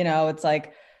information. It's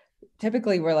like,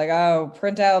 typically we're like, oh,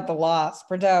 print out the loss,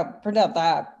 print out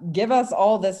that, give us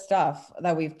all this stuff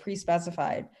that we've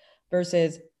pre-specified,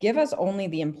 versus give us only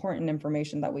the important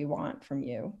information that we want from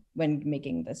you when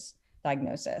making this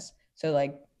diagnosis. So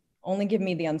like, only give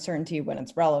me the uncertainty when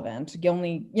it's relevant.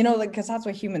 Only, because that's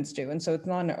what humans do. And so it's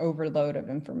not an overload of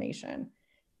information.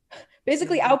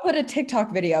 Basically output a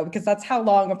TikTok video, because that's how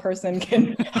long a person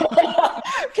can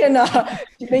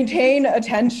maintain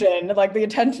attention, like the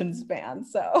attention span.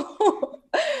 So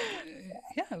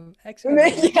yeah,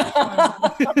 excellent.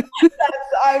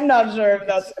 I'm not sure if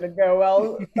that's going to go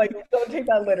well. Like, don't take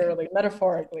that literally,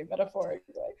 metaphorically.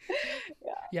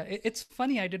 Yeah, it's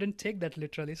funny, I didn't take that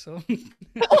literally, so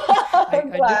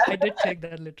I did take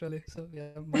that literally. So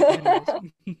yeah,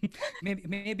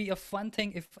 maybe a fun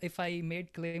thing, if I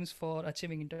made claims for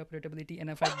achieving interpretability and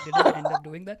if I didn't end up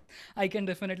doing that, I can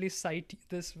definitely cite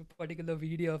this particular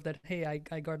video of that. Hey,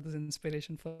 I got this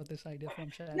inspiration for this idea from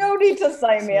Sharon. No need to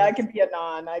cite me. I can be a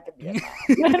non.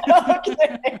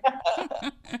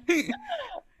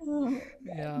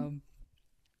 Yeah.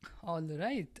 All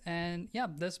right, and yeah,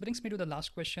 this brings me to the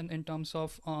last question in terms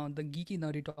of the geeky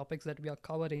nerdy topics that we are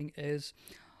covering is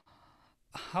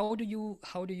how do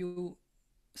you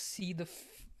see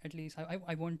at least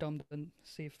I won't term the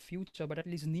say future, but at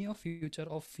least near future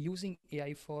of using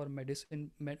AI for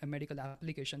medical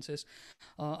applications is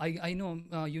I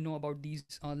know you know about these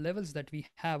levels that we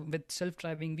have with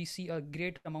self-driving. We see a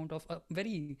great amount of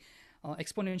very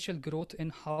exponential growth in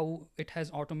how it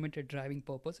has automated driving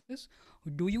purposes.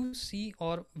 Do you see,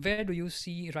 or where do you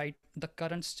see right the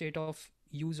current state of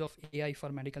use of AI for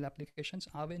medical applications?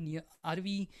 Are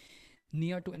we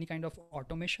near to any kind of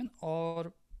automation,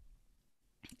 or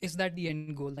is that the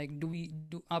end goal? Like, do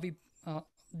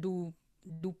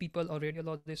do people or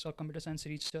radiologists or computer science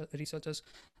researchers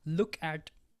look at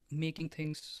making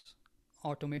things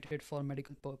automated for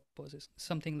medical purposes,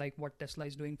 something like what Tesla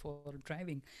is doing for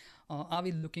driving? Are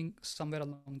we looking somewhere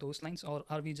along those lines, or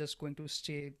are we just going to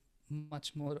stay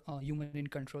much more human in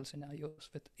control scenarios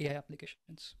with AI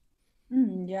applications?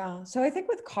 Yeah. So I think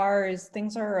with cars,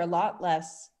 things are a lot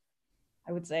less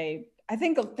I would say, I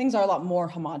think things are a lot more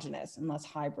homogenous and less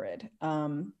hybrid.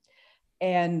 And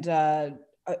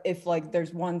if like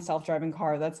there's one self-driving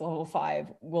car that's level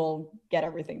 5, we'll get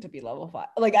everything to be level 5.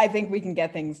 Like I think we can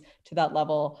get things to that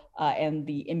level, and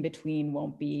the in-between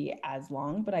won't be as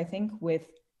long. But I think with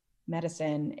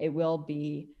medicine, it will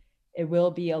be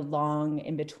a long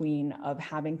in between of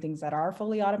having things that are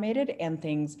fully automated and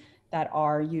things that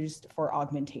are used for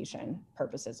augmentation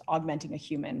purposes, augmenting a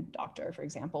human doctor, for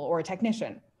example, or a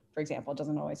technician, for example. It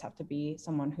doesn't always have to be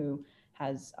someone who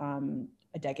has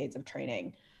decades of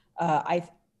training.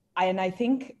 I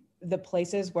think the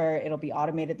places where it'll be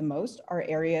automated the most are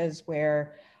areas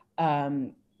where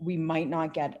we might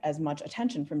not get as much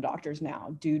attention from doctors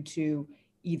now due to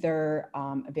either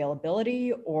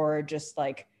availability or just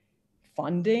like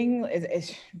funding.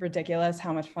 Is ridiculous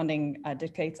how much funding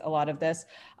dictates a lot of this.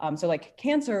 So like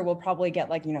cancer will probably get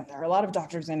like, there are a lot of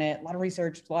doctors in it, a lot of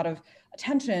research, a lot of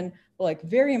attention, but like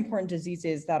very important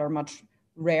diseases that are much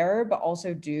rarer, but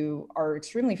also are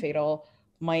extremely fatal,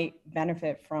 might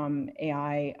benefit from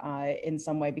AI in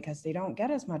some way because they don't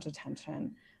get as much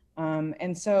attention.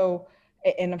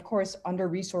 And of course,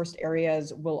 under-resourced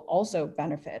areas will also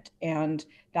benefit. And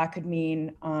that could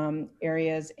mean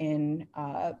areas in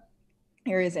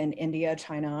India,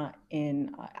 China,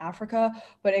 in Africa,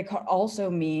 but it could also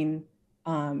mean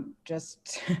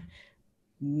just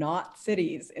not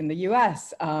cities in the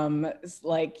US.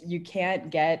 Like you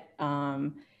can't get,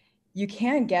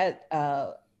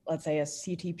 let's say, a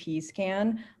CTP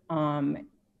scan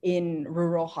in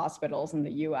rural hospitals in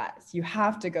the US. You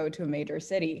have to go to a major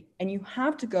city, and you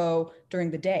have to go during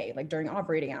the day, like during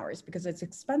operating hours, because it's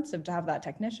expensive to have that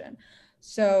technician.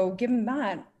 So given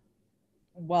that,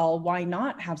 well, why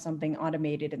not have something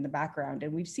automated in the background?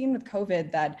 And we've seen with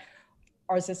COVID that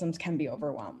our systems can be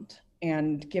overwhelmed.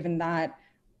 And given that,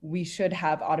 we should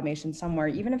have automation somewhere,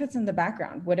 even if it's in the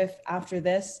background. What if after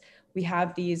this, we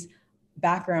have these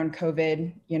background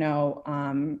COVID,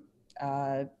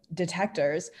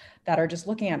 detectors that are just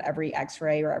looking at every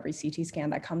X-ray or every CT scan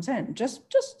that comes in, just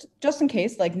in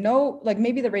case, like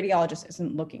maybe the radiologist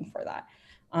isn't looking for that.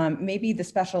 Maybe the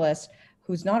specialist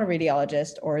who's not a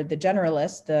radiologist, or the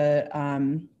generalist,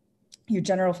 your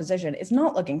general physician, is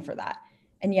not looking for that.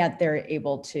 And yet they're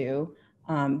able to,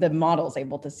 the model's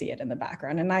able to see it in the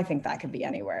background. And I think that could be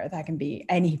anywhere. That can be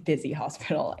any busy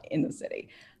hospital in the city.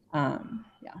 Yeah.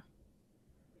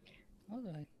 All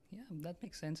right. Yeah, that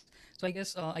makes sense. So I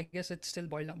guess it still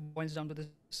boils down to the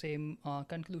same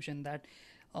conclusion that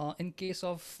in case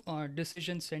of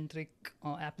decision-centric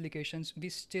applications, we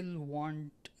still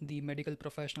want the medical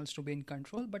professionals to be in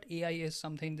control, but AI is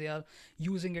something they are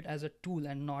using it as a tool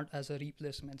and not as a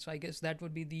replacement. So I guess that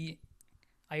would be the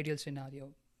ideal scenario.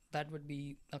 That would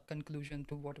be a conclusion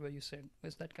to whatever you said.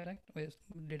 Is that correct? Or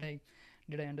did I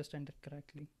understand that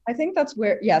correctly? I think that's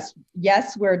where, yes,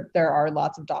 where there are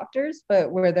lots of doctors,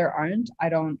 but where there aren't, I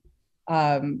don't,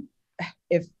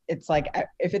 if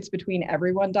it's between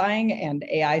everyone dying and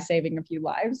AI saving a few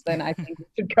lives, then I think we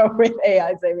should go with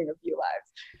AI saving a few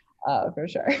lives, for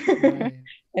sure. Right.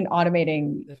 And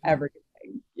automating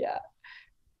everything. Yeah.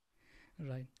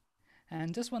 Right.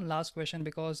 And just one last question,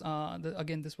 because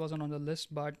again, this wasn't on the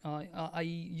list, but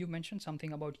you mentioned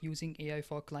something about using AI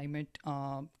for climate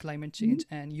change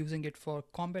and using it for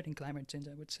combating climate change,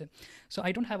 I would say. So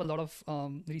I don't have a lot of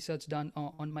research done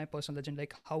on my personal legend,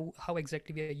 like how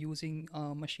exactly we are using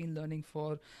machine learning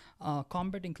for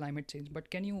combating climate change. But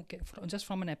can you, just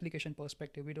from an application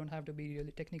perspective, we don't have to be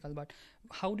really technical, but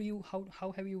how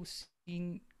have you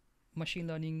seen machine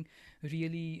learning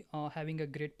really having a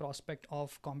great prospect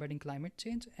of combating climate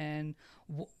change, and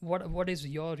what is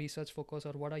your research focus,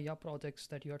 or what are your projects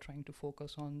that you are trying to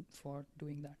focus on for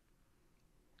doing that?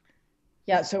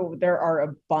 Yeah, so there are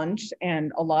a bunch,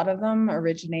 and a lot of them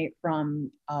originate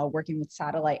from working with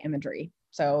satellite imagery.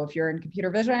 So if you're in computer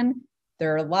vision,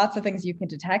 there are lots of things you can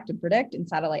detect and predict in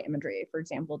satellite imagery. For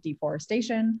example,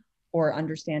 deforestation, or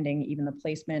understanding even the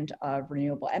placement of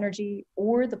renewable energy,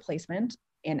 or the placement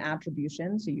and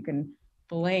attribution, so you can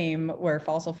blame where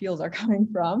fossil fuels are coming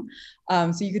from.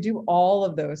 So you could do all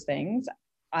of those things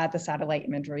at the satellite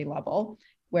imagery level,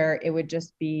 where it would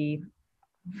just be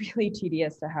really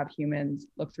tedious to have humans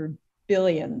look through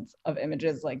billions of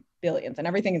images, like billions, and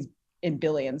everything is in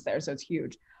billions there, so it's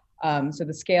huge. So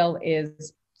the scale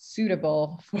is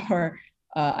suitable for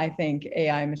I think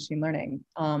AI machine learning.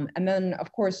 And then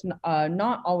of course,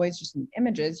 not always just in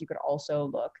images, you could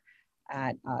also look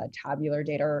at tabular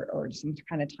data, or some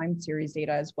kind of time series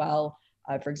data as well.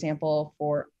 For example,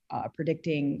 for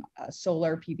predicting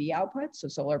solar PV outputs, so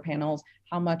solar panels,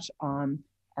 how much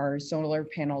are solar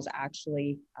panels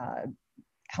actually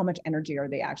how much energy are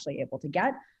they actually able to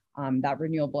get, that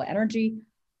renewable energy.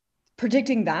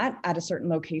 Predicting that at a certain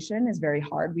location is very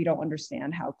hard. We don't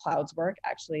understand how clouds work.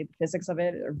 Actually, the physics of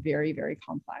it are very, very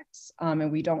complex.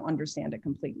 And we don't understand it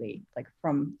completely, like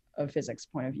from a physics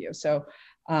point of view. So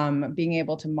being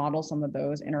able to model some of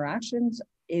those interactions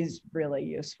is really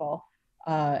useful.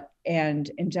 And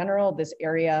in general, this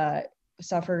area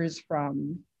suffers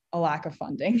from a lack of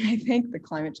funding, I think, the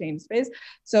climate change space.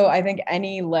 So I think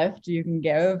any lift you can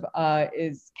give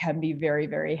can be very,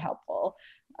 very helpful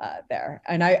there.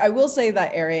 And I will say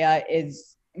that area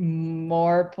is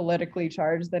more politically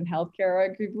charged than healthcare,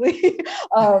 arguably.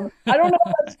 I don't know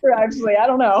if that's true, actually. I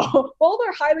don't know. Both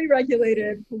are highly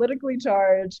regulated, politically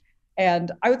charged.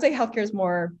 And I would say healthcare is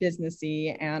more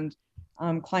businessy, and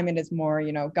climate is more,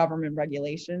 government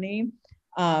regulation-y.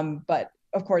 But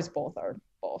of course, both are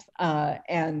both.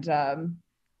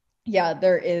 Yeah,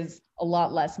 there is a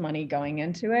lot less money going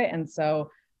into it. And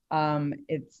so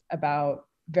it's about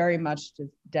very much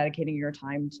just dedicating your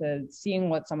time to seeing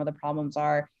what some of the problems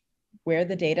are, where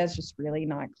the data is just really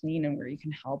not clean, and where you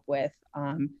can help with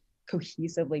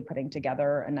cohesively putting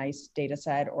together a nice data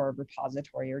set or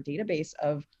repository or database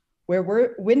of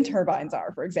where wind turbines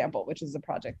are, for example, which is a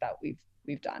project that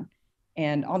we've done.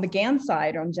 And on the GANs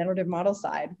side, on generative model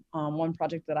side, one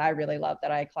project that I really love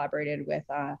that I collaborated with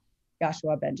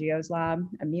Joshua Bengio's lab,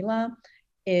 Amila,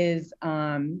 is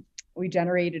we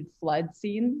generated flood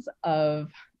scenes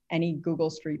of any Google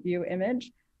Street View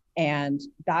image. And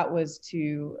that was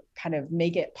to kind of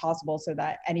make it possible so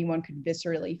that anyone could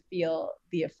viscerally feel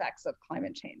the effects of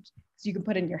climate change. So you can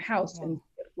put in your house and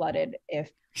get flooded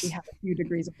if we have a few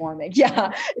degrees of warming.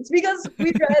 Yeah, it's because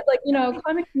we've read,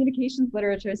 climate communications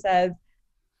literature says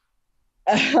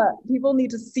people need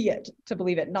to see it to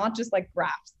believe it, not just like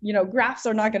graphs. Graphs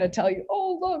are not going to tell you,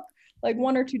 oh, look, like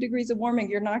 1 or 2 degrees of warming.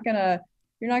 You're not going to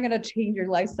change your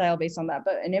lifestyle based on that,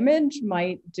 but an image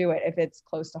might do it if it's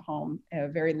close to home,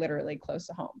 very literally close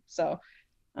to home. So,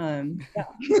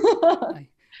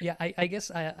 yeah. I guess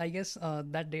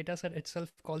that data set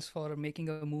itself calls for making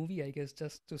a movie, I guess,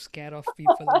 just to scare off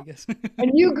people, I guess. A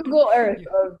new Google Earth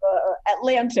of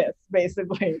Atlantis,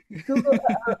 basically. Google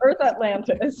Earth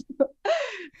Atlantis.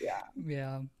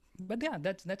 Yeah. But yeah,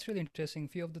 that's really interesting.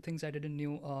 Few of the things I didn't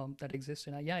knew that exist.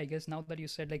 And I guess now that you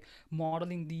said, like,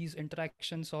 modeling these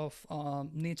interactions of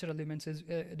nature elements is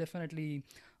definitely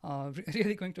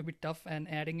really going to be tough, and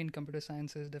adding in computer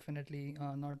science is definitely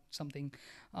not something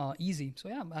easy. So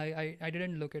yeah, I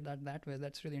didn't look at that way.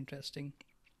 That's really interesting.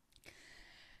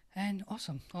 And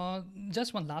awesome.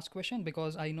 Just one last question,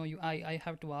 because I know I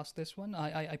have to ask this one.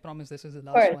 I promise this is the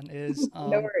last one. Is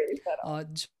no worries at all.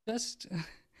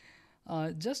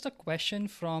 Just a question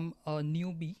from a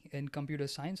newbie in computer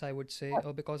science, I would say,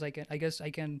 because I guess I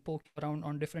can poke around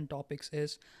on different topics.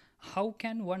 Is how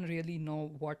can one really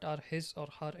know what are his or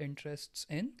her interests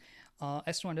in?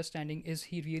 As to understanding, is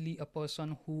he really a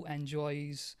person who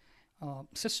enjoys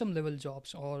system level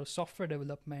jobs, or software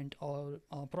development, or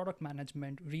product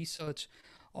management, research,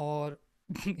 or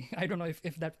I don't know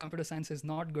if that computer science is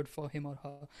not good for him or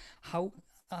her. How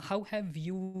have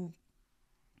you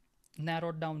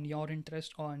narrowed down your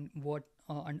interest on what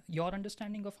and your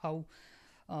understanding of how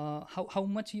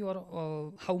much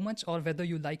or whether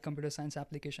you like computer science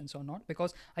applications or not?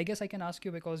 Because I guess I can ask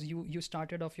you, because you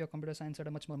started off your computer science at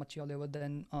a much more mature level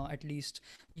than at least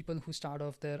people who start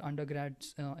off their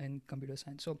undergrads in computer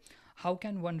science. So how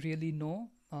can one really know?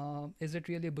 Is it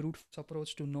really a brute force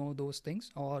approach to know those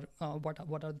things, or what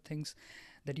are the things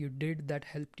that you did that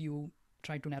helped you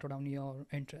try to narrow down your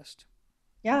interest?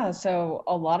 Yeah, so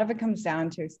a lot of it comes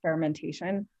down to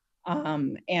experimentation,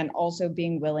 and also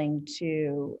being willing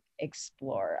to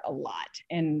explore a lot.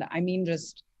 And I mean,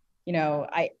 just,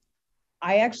 I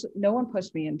actually, no one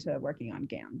pushed me into working on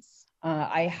GANs.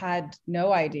 I had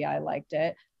no idea I liked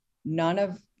it. None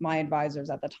of my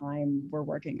advisors at the time were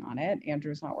working on it.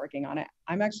 Andrew's not working on it.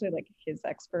 I'm actually like his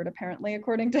expert, apparently,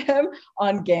 according to him,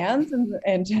 on GANs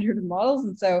and generative models.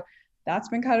 And so that's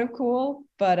been kind of cool.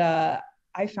 But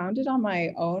I found it on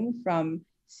my own from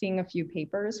seeing a few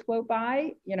papers float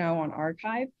by, on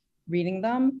arXiv, reading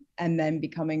them, and then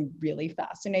becoming really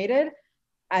fascinated,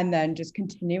 and then just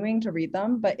continuing to read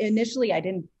them. But initially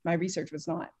my research was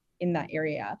not in that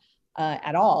area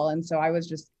at all. And so I was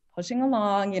just pushing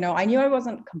along. I knew I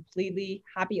wasn't completely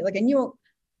happy. Like I knew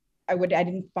I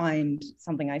didn't find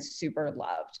something I super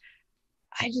loved.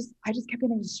 I just kept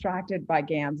getting distracted by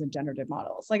GANs and generative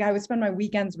models. Like I would spend my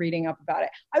weekends reading up about it.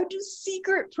 I would do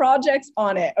secret projects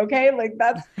on it. Okay. Like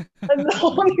that's I would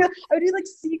do like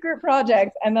secret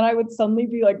projects. And then I would suddenly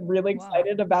be like really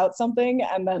excited about something.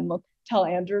 And then tell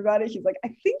Andrew about it. He's like, I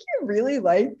think you really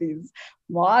like these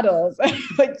models.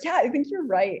 Like, yeah, I think you're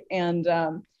right. And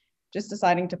just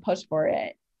deciding to push for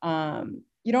it.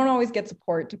 You don't always get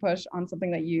support to push on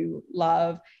something that you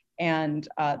love. And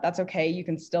that's okay. You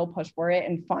can still push for it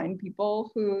and find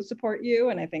people who support you.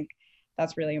 And I think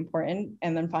that's really important.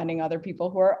 And then finding other people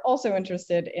who are also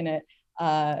interested in it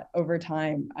over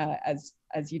time as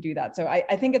you do that. So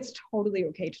I think it's totally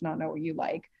okay to not know what you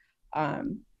like.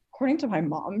 According to my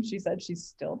mom, she said she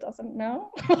still doesn't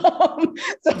know.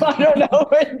 So I don't know.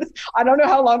 I don't know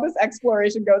how long this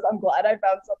exploration goes. I'm glad I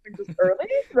found something this early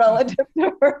relative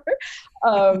to her.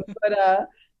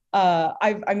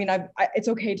 It's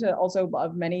okay to also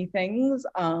love many things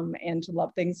and to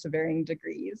love things to varying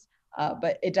degrees.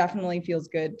 But it definitely feels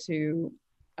good to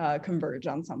converge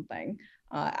on something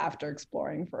after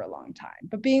exploring for a long time.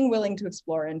 But being willing to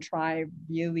explore and try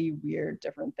really weird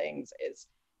different things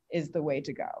is the way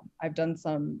to go. I've done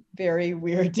some very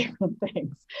weird different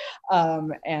things.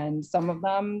 And some of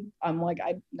them, I'm like,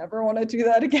 I never want to do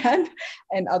that again.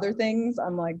 And other things,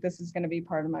 I'm like, this is going to be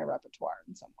part of my repertoire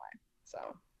in some way. So,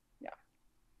 yeah.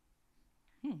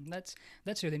 That's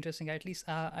really interesting. At least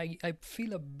I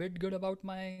feel a bit good about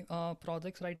my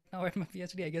projects right now at my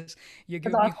PhD. I guess you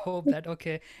That's give me awesome. hope that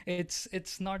okay,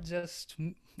 it's not just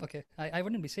okay. I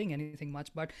wouldn't be saying anything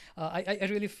much, but I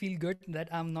really feel good that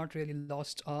I'm not really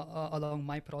lost along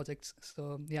my projects.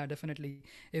 So yeah, definitely.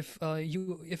 If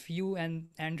you and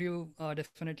Andrew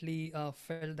definitely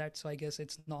felt that, so I guess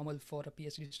it's normal for a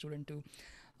PhD student to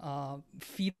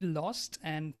feel lost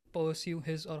and pursue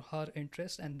his or her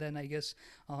interest, and then I guess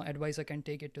advisor can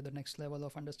take it to the next level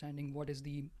of understanding what is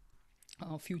the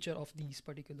future of these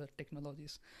particular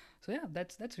technologies. So yeah,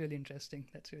 that's really interesting.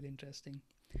 That's really interesting.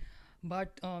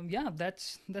 But yeah,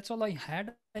 that's all I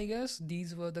had. I guess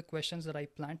these were the questions that I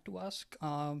planned to ask.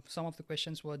 Some of the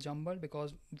questions were jumbled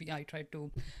because I tried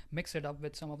to mix it up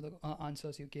with some of the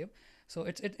answers you gave. So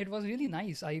it was really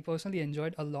nice. I personally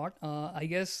enjoyed a lot. I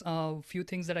guess a few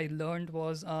things that I learned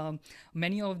was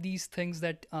many of these things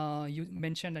that you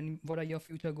mentioned and what are your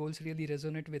future goals really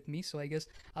resonate with me. So I guess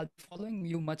I'll be following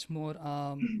you much more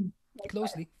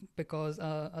closely because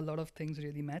a lot of things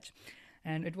really match.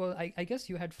 And it was I guess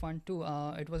you had fun too.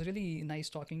 It was really nice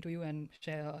talking to you and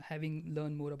having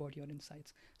learned more about your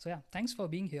insights. So yeah, thanks for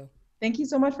being here. Thank you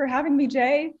so much for having me,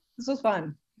 Jay. This was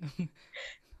fun.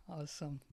 Awesome.